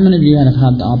mean, how many of you have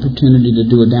had the opportunity to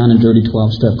do a down and dirty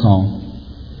 12-step call?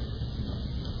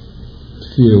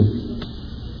 Few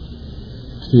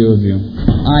of you.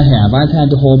 I have. I've had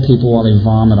to hold people while they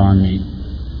vomit on me.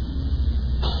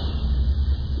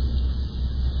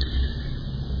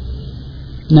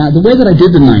 Now, the way that I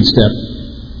did the 9th step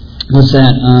was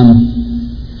that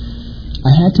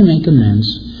I had to make amends.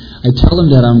 I tell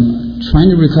them that I'm trying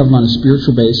to recover on a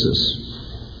spiritual basis.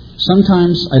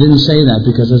 Sometimes I didn't say that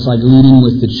because it's like leading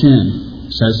with the chin.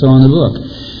 It says so in the book.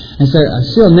 I said,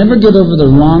 I'll never get over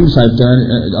the wrongs I've done.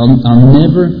 I'll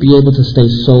never be able to stay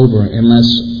sober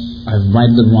unless I've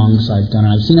righted the wrongs I've done.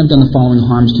 And I've seen I've done the following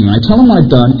harms to you. And I tell them what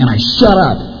I've done, and I shut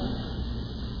up.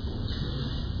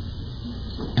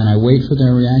 And I wait for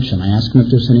their reaction. I ask them if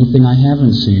there's anything I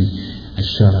haven't seen. I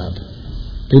shut up.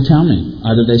 They tell me.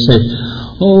 Either they say,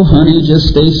 oh, honey, just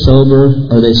stay sober.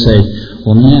 Or they say,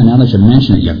 well, man, now that you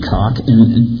mention it, you cock.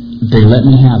 And they let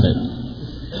me have it.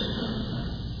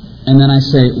 And then I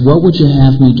say, what would you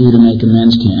have me do to make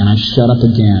amends to you? And I shut up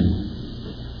again.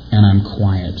 And I'm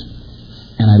quiet.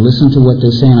 And I listen to what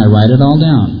they say and I write it all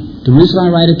down. The reason I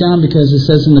write it down because it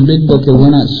says in the big book that we're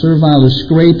not servile or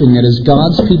scraping. That as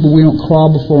God's people, we don't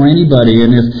crawl before anybody.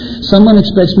 And if someone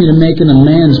expects me to make an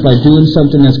amends by doing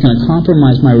something that's going to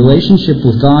compromise my relationship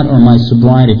with God or my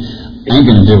sobriety, I ain't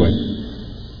going to do it.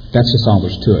 That's just all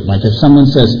there's to it. Like if someone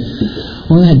says,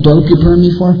 well, that dope you burned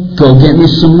me for? Go get me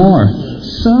some more.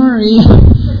 Sorry.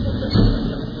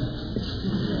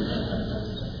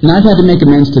 And I've had to make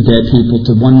amends to dead people,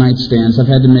 to one-night stands. I've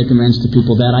had to make amends to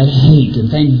people that I hate. And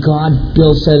thank God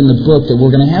Bill said in the book that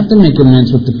we're going to have to make amends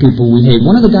with the people we hate.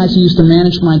 One of the guys who used to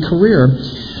manage my career,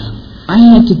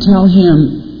 I had to tell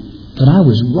him that I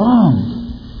was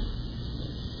wrong.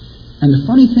 And the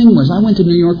funny thing was, I went to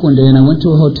New York one day and I went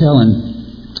to a hotel and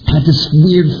had this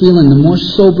weird feeling. The more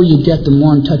sober you get, the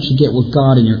more in touch you get with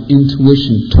God and your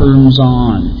intuition turns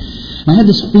on. And I had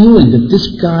this feeling that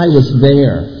this guy was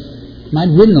there. And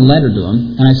I'd written a letter to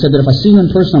him, and I said that if I see him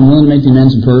in person, I'm willing to make the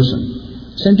amends in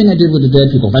person. Same thing I did with the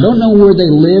dead people. If I don't know where they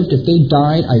lived, if they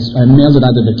died, I mailed it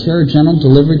either to Care General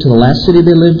delivery to the last city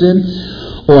they lived in,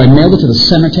 or I mailed it to the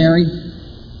cemetery,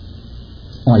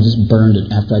 or I just burned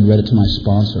it after I'd read it to my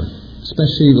sponsor.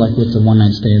 Especially like with the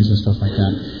one-night stands and stuff like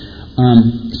that.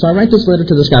 So I write this letter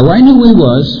to this guy. Well, I knew who he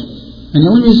was, and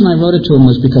the only reason I wrote it to him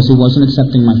was because he wasn't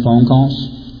accepting my phone calls.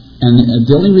 And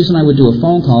the only reason I would do a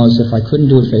phone call is if I couldn't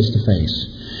do it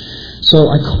face-to-face. So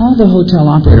I called the hotel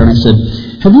operator and I said,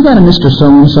 have you got a Mr.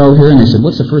 So-and-so here? And they said,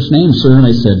 what's the first name, sir? And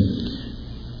I said,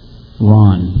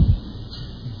 Ron.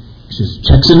 He says,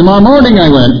 checks in tomorrow morning. I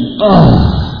went,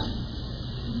 oh.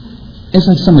 It's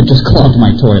like someone just clogged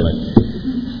my toilet.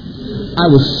 I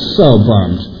was so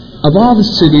bummed. Of all the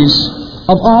cities,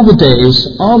 of all the days,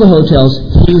 all the hotels,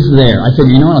 he's there. I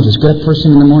figured, you know what, I'll just get up first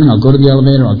thing in the morning, I'll go to the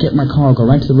elevator, I'll get in my car, I'll go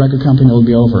right to the record company, it'll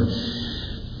be over.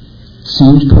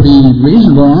 Seems pretty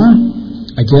reasonable, huh?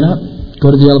 I get up,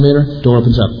 go to the elevator, door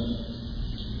opens up.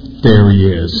 There he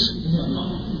is.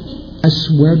 I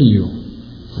swear to you,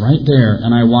 right there.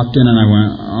 And I walked in and I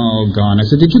went, oh God. And I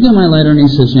said, did you get my letter? And he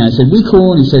says, yeah. I said, we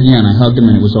cool? And he said, yeah. And I hugged him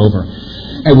and it was over.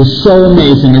 It was so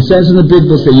amazing. It says in the big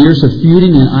book that years of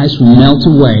feuding and ice will melt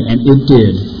away, and it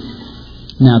did.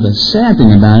 Now, the sad thing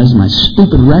about it is my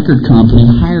stupid record company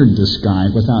hired this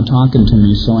guy without talking to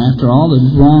me, so after all the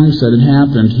wrongs that had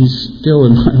happened, he's still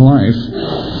in my life.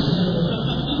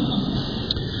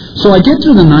 So I get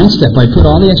through the 9th step. I put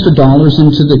all the extra dollars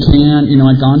into the can. You know,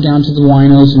 I'd gone down to the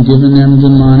winos and given them the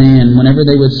money, and whenever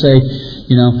they would say,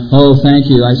 you know, oh, thank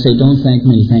you, I say, don't thank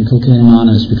me, thank Cocaine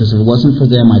Anonymous, because if it wasn't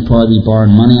for them, I'd probably be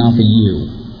borrowing money off of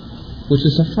you. Which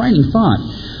is a frightening thought.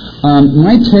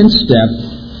 My 10th step,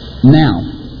 now,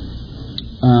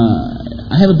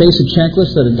 I have a basic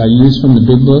checklist that I use from the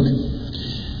big book.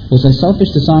 Was I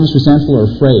selfish, dishonest, resentful,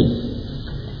 or afraid?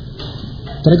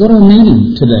 Did I go to a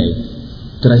meeting today?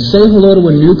 Did I say hello to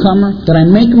a newcomer? Did I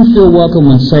make them feel welcome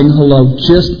when saying hello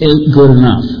just ain't good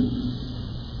enough?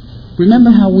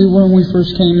 Remember how we were when we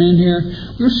first came in here?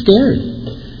 We were scared.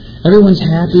 Everyone's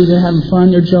happy, they're having fun,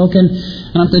 they're joking.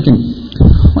 And I'm thinking,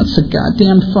 what's so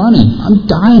goddamn funny? I'm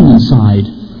dying inside.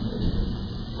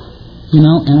 You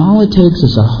know, and all it takes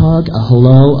is a hug, a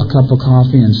hello, a cup of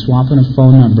coffee, and swapping a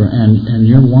phone number, and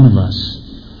you're one of us.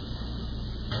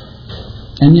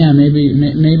 And yeah, maybe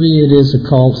it is a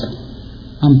cult.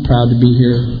 I'm proud to be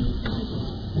here.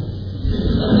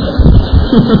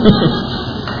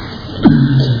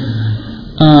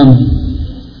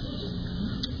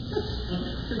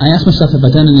 I asked myself, have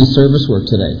I done any service work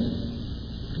today?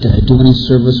 Did I do any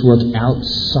service work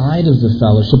outside of the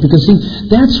fellowship? Because see,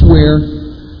 that's where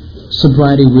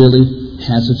sobriety really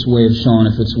has its way of showing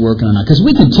if it's working or not. Because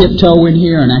we can tiptoe in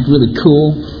here and act really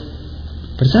cool,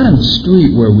 but it's out on the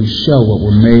street where we show what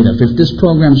we're made of. If this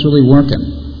program's really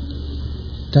working.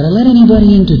 Did I let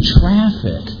anybody into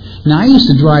traffic? Now, I used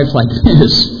to drive like this.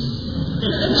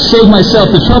 Save myself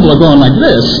the trouble of going like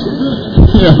this.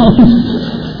 You know?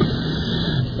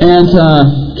 And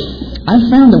I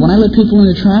found that when I let people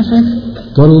into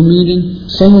traffic, go to a meeting,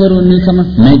 say hello to a newcomer,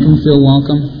 make them feel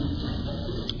welcome,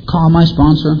 call my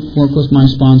sponsor, work with my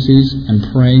sponsees,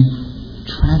 and pray,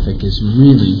 traffic is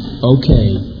really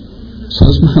okay.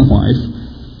 So's my wife.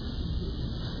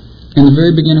 In the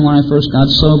very beginning when I first got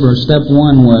sober, step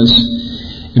 1 was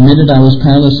admitted I was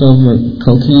powerless over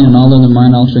cocaine and all other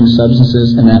mind-altering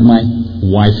substances, and that my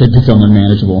wife had become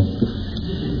unmanageable.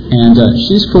 And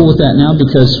she's cool with that now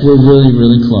because we're really,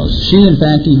 really close. She, in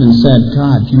fact, even said,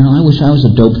 God, you know, I wish I was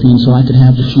a dope fiend so I could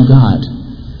have what you got.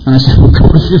 And I said, we'll go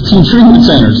to 15 treatment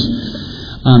centers.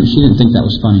 She didn't think that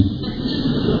was funny.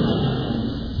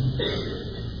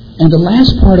 And the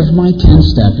last part of my 10th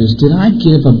step is, did I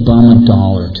give a bum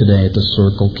 $1 today at the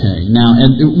Circle K? Now,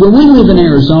 when we live in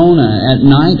Arizona at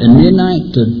night, at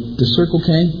midnight, the Circle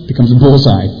K becomes a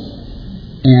bullseye.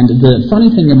 And the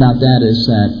funny thing about that is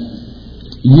that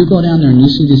you go down there and you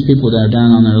see these people that are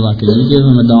down on their luck, and you give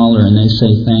them $1 and they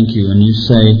say thank you, and you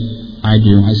say, I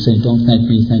do. I say, don't thank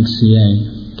me, thank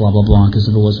CA. blah, blah, blah, because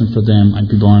if it wasn't for them, I'd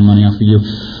be borrowing money off of you.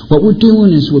 What we're doing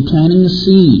is we're planting a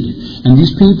seed. And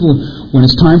these people, when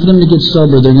it's time for them to get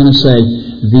sober, they're going to say,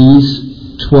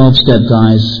 these 12-step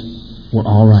guys were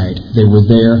all right. They were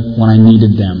there when I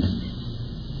needed them.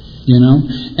 You know?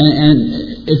 And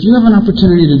if you have an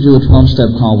opportunity to do a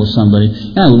 12-step call with somebody,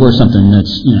 or something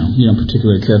that's, you don't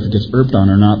particularly care if it gets irped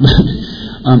on or not, but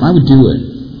I would do it.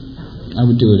 I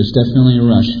would do it. It's definitely a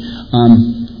rush.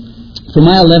 For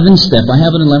my 11th step, I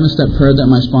have an 11-step prayer that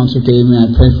my sponsor gave me.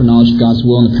 I pray for knowledge of God's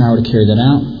will and the power to carry that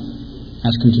out.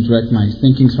 Ask Him to direct my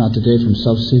thinking throughout the day from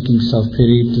self-seeking,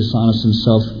 self-pity, dishonest, and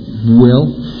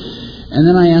self-will. And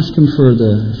then I ask Him for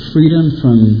the freedom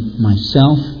from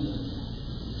myself.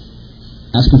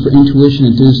 Ask Him for intuition,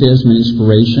 enthusiasm, and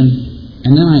inspiration.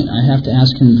 And then I have to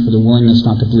ask Him for the willingness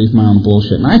not to believe my own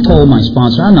bullshit. And I told my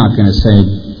sponsor, I'm not going to say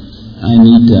I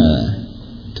need to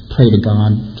pray to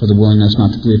God for the willingness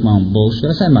not to believe my own bullshit.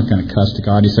 I said, I'm not going to cuss to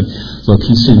God. He said, look,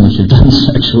 He's seen what you've done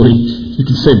sexually. You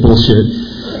can say bullshit.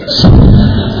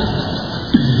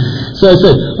 So I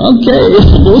said, okay,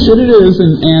 bullshit it is.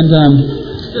 And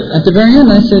at the very end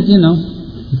I said,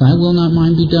 Thy will not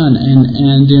mine be done.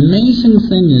 And the amazing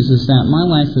thing is that my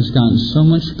life has gotten so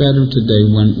much better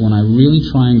today when I really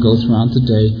try and go throughout the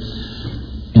day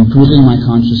improving my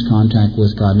conscious contact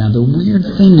with God. Now the weird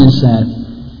thing is that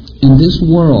in this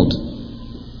world,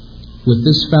 with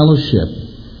this fellowship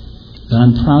that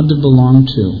I'm proud to belong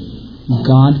to,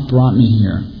 God brought me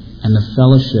here, and the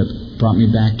fellowship brought me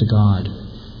back to God.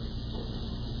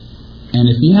 And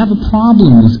if you have a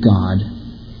problem with God,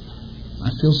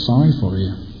 I feel sorry for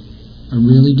you. I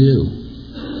really do.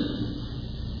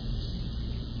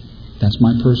 That's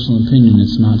my personal opinion.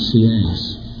 It's not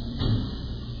CA's.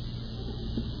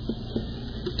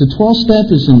 The 12th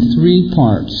step is in 3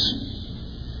 parts.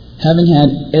 Having had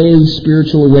a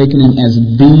spiritual awakening as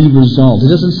the result.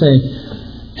 It doesn't say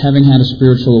having had a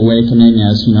spiritual awakening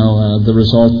as, the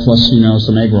result plus,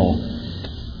 some egg roll.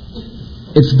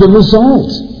 It's the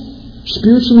result.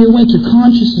 Spiritually awake, your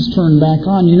conscience is turned back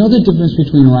on. You know the difference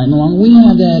between right and wrong. We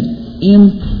have that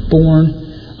inborn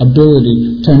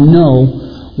ability to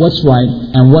know what's right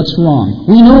and what's wrong.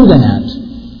 We know that.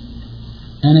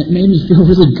 And it made me feel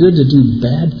really good to do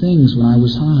bad things when I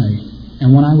was high.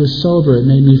 And when I was sober, it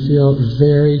made me feel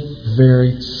very,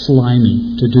 very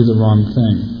slimy to do the wrong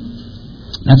thing.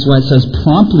 That's why it says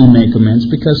promptly make amends,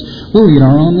 because we'll eat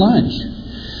our own lunch.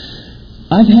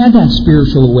 I've had that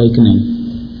spiritual awakening.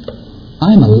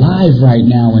 I'm alive right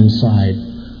now inside.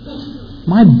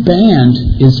 My band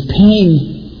is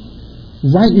paying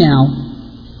right now,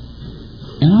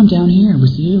 and I'm down here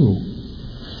with you.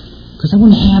 Because I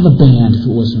wouldn't have a band if it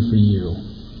wasn't for you.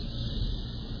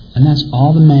 And that's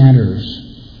all that matters.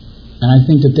 And I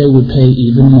think that they would pay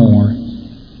even more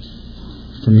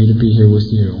for me to be here with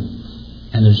you.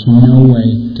 And there's no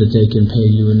way that they can pay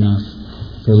you enough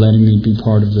for letting me be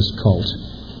part of this cult.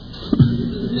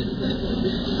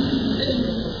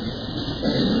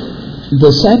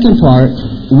 The second part,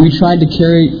 we tried to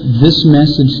carry this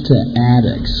message to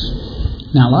addicts.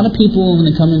 Now, a lot of people, when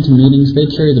they come into meetings, they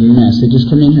carry the mess. They just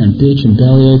come in here and bitch and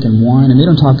bellyache and whine, and they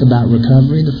don't talk about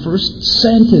recovery. The first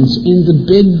sentence in the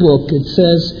big book, it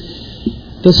says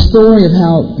the story of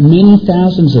how many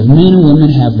thousands of men and women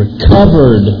have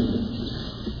recovered.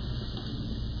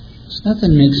 There's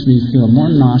nothing makes me feel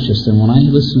more nauseous than when I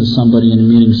listen to somebody in a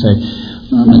meeting say,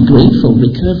 I'm a grateful,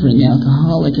 recovering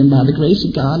alcoholic, and by the grace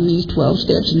of God and these 12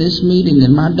 steps in this meeting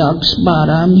and my dog Spot,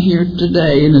 I'm here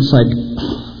today. And it's like,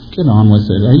 get on with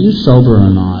it. Are you sober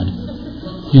or not?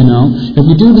 If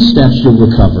you do the steps, you'll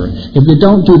recover. If you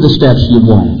don't do the steps, you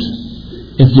won't.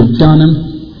 If you've done them,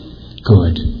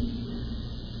 good.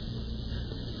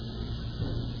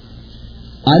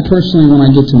 I personally, when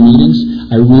I get to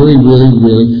meetings, I really, really,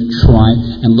 really try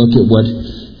and look at what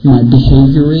my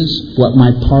behavior is, what my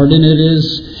part in it is,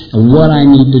 and what I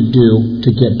need to do to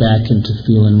get back into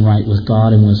feeling right with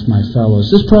God and with my fellows.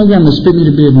 This program has fit me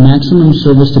to be of maximum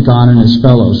service to God and His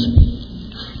fellows.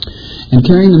 And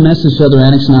carrying the message to other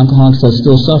addicts and alcoholics that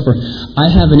still suffer. I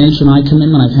have an H&I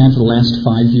commitment I've had for the last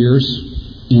 5 years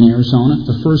in Arizona.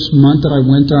 The first month that I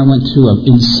went there, I went to an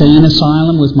insane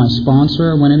asylum with my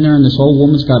sponsor. I went in there and this old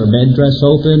woman's got her bed dress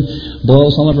open,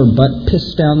 boils all over her butt,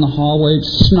 piss down the hallway,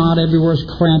 snot everywhere,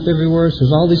 cramp everywhere. So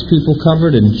there's all these people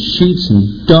covered in sheets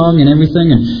and dung and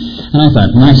everything. And I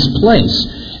thought, nice place.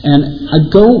 And I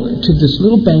go to this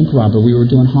little bank robber we were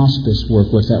doing hospice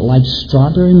work with that liked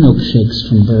strawberry milkshakes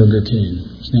from Burger King.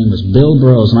 His name was Bill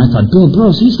Burroughs. And I thought, Bill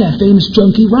Burroughs, he's that famous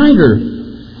junkie writer.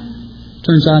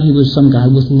 Turns out he was some guy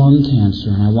with lung cancer,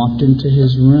 and I walked into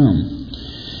his room.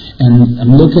 And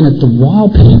I'm looking at the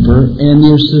wallpaper, and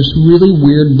there's this really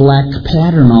weird black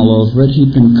pattern all over it.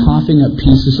 He'd been coughing up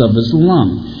pieces of his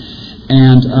lung.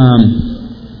 And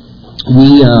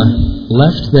we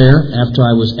left there after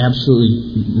I was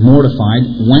absolutely mortified,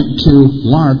 went to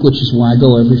Lark, which is where I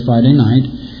go every Friday night.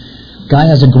 Guy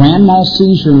has a grand mal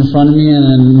seizure in front of me,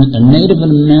 and a Native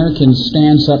American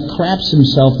stands up, craps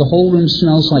himself. The whole room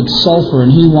smells like sulfur,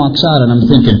 and he walks out, and I'm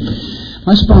thinking,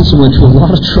 my sponsor went to a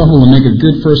lot of trouble to make a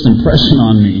good first impression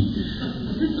on me.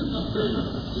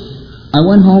 I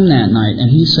went home that night, and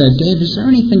he said, Dave, is there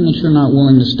anything that you're not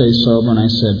willing to stay sober? And I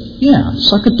said, yeah,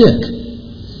 suck a dick.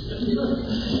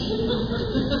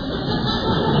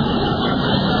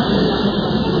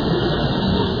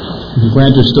 I'm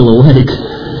glad you're still awake.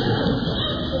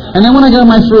 And then when I got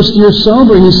my first year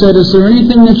sober, he said, is there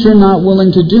anything that you're not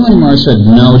willing to do anymore? I said,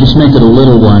 no, just make it a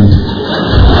little one.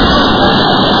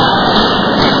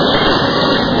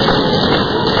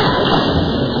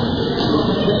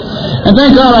 And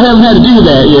thank God I haven't had to do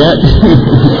that yet.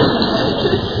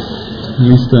 At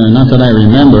least not that I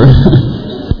remember.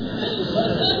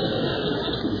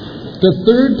 The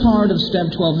third part of Step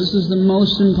 12, this is the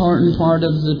most important part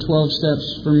of the 12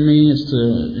 steps for me.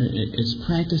 It's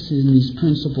practicing these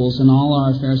principles in all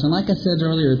our affairs. And like I said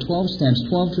earlier, 12 steps,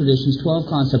 12 traditions, 12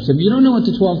 concepts. If you don't know what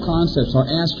the 12 concepts are,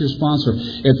 ask your sponsor.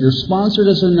 If your sponsor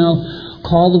doesn't know,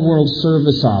 call the World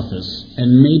Service Office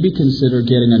and maybe consider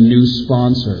getting a new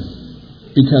sponsor.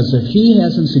 Because if he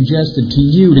hasn't suggested to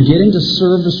you to get into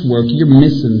service work, you're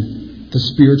missing the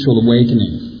spiritual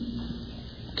awakening.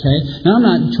 Okay? Now, I'm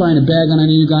not trying to bag on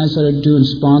any of you guys that are doing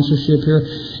sponsorship here.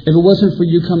 If it wasn't for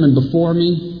you coming before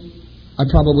me, I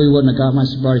probably wouldn't have got my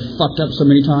sobriety fucked up so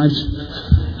many times.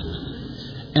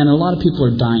 And a lot of people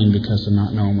are dying because of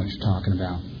not knowing what you're talking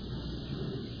about.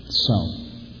 So,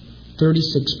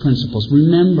 36 principles.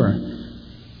 Remember,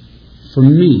 for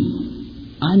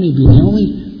me, I may be the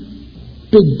only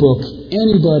big book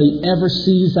anybody ever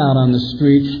sees out on the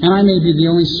street, and I may be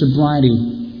the only sobriety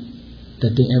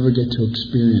that they ever get to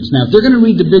experience. Now, if they're going to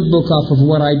read the big book off of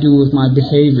what I do with my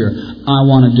behavior, I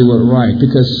want to do it right.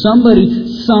 Because somebody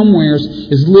somewhere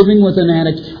is living with an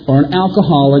addict or an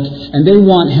alcoholic, and they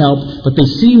want help, but they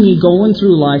see me going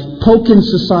through life, poking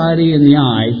society in the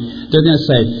eye. They're going to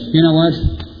say, you know what?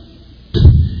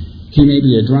 He may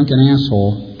be a drunken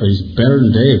asshole, but he's better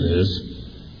than Dave is.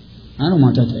 I don't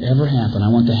want that to ever happen. I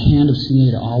want the hand of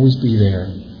CA to always be there.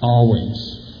 Always.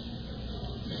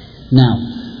 Now,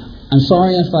 I'm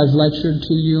sorry if I've lectured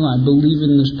to you. I believe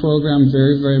in this program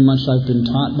very, very much. I've been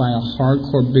taught by a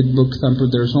hardcore big book thumper.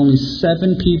 There's only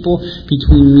 7 people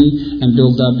between me and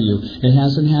Bill W. It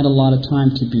hasn't had a lot of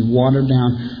time to be watered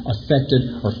down,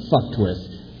 affected, or fucked with.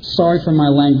 Sorry for my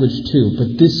language too,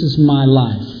 but this is my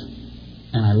life.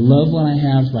 And I love what I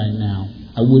have right now.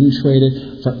 I wouldn't trade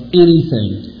it for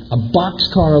anything. A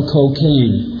boxcar of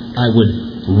cocaine, I would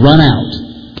run out.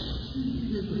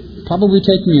 Probably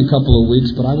take me a couple of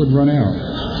weeks, but I would run out.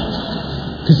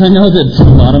 Because I know that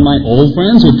a lot of my old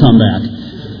friends would come back.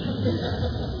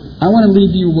 I want to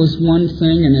leave you with one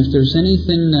thing, and if there's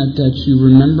anything that you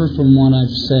remember from what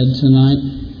I've said tonight,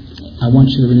 I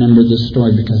want you to remember this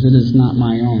story, because it is not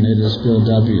my own, it is Bill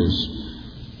W.'s.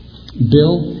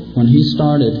 Bill, when he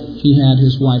started, he had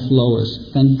his wife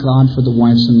Lois. Thank God for the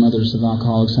wives and mothers of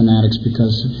alcoholics and addicts,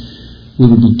 because we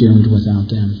would be doomed without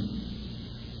them.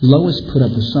 Lois put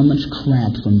up with so much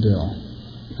crap from Bill.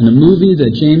 And the movie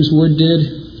that James Wood did,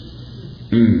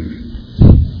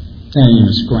 that ain't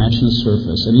even scratching the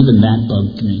surface, and even that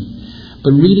bugged me.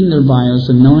 But reading their bios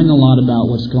and knowing a lot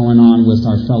about what's going on with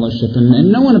our fellowship,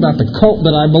 and knowing about the cult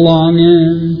that I belong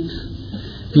in,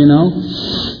 you know,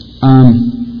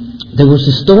 there was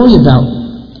a story about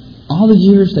all the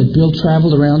years that Bill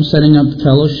traveled around setting up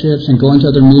fellowships and going to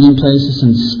other meeting places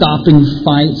and stopping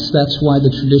fights. That's why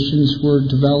the traditions were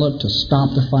developed, to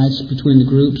stop the fights between the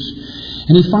groups.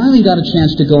 And he finally got a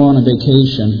chance to go on a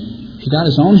vacation. He got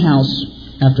his own house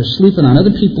after sleeping on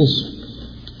other people's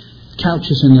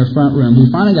couches in their front room.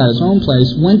 He finally got his own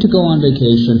place, went to go on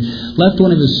vacation, left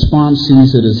one of his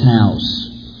sponsees at his house.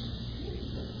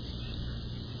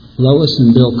 Lois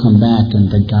and Bill come back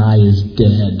and the guy is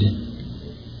dead.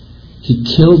 He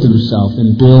killed himself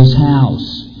in Bill's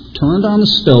house. Turned on the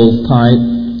stovepipe.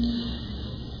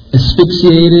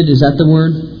 Asphyxiated, is that the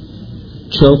word?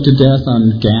 Choked to death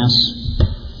on gas.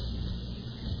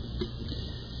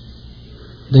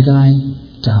 The guy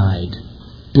died.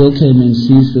 Bill came in,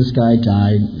 sees this guy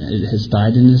has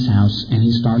died in his house, and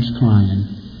he starts crying.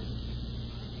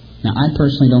 Now, I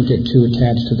personally don't get too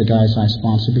attached to the guys I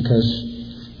sponsor, because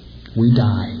we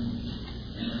die.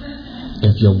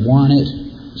 If you want it,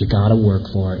 you got to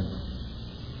work for it.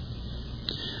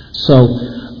 So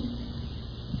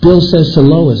Bill says to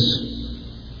Lois,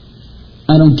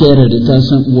 I don't get it. It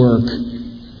doesn't work.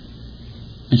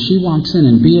 And she walks in,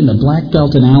 and being the black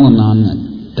belt in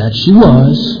Al-Anon that she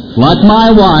was, like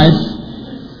my wife,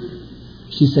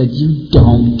 she said, you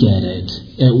don't get it.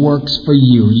 It works for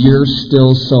you. You're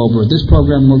still sober. This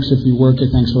program works if you work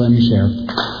it. Thanks for letting me share.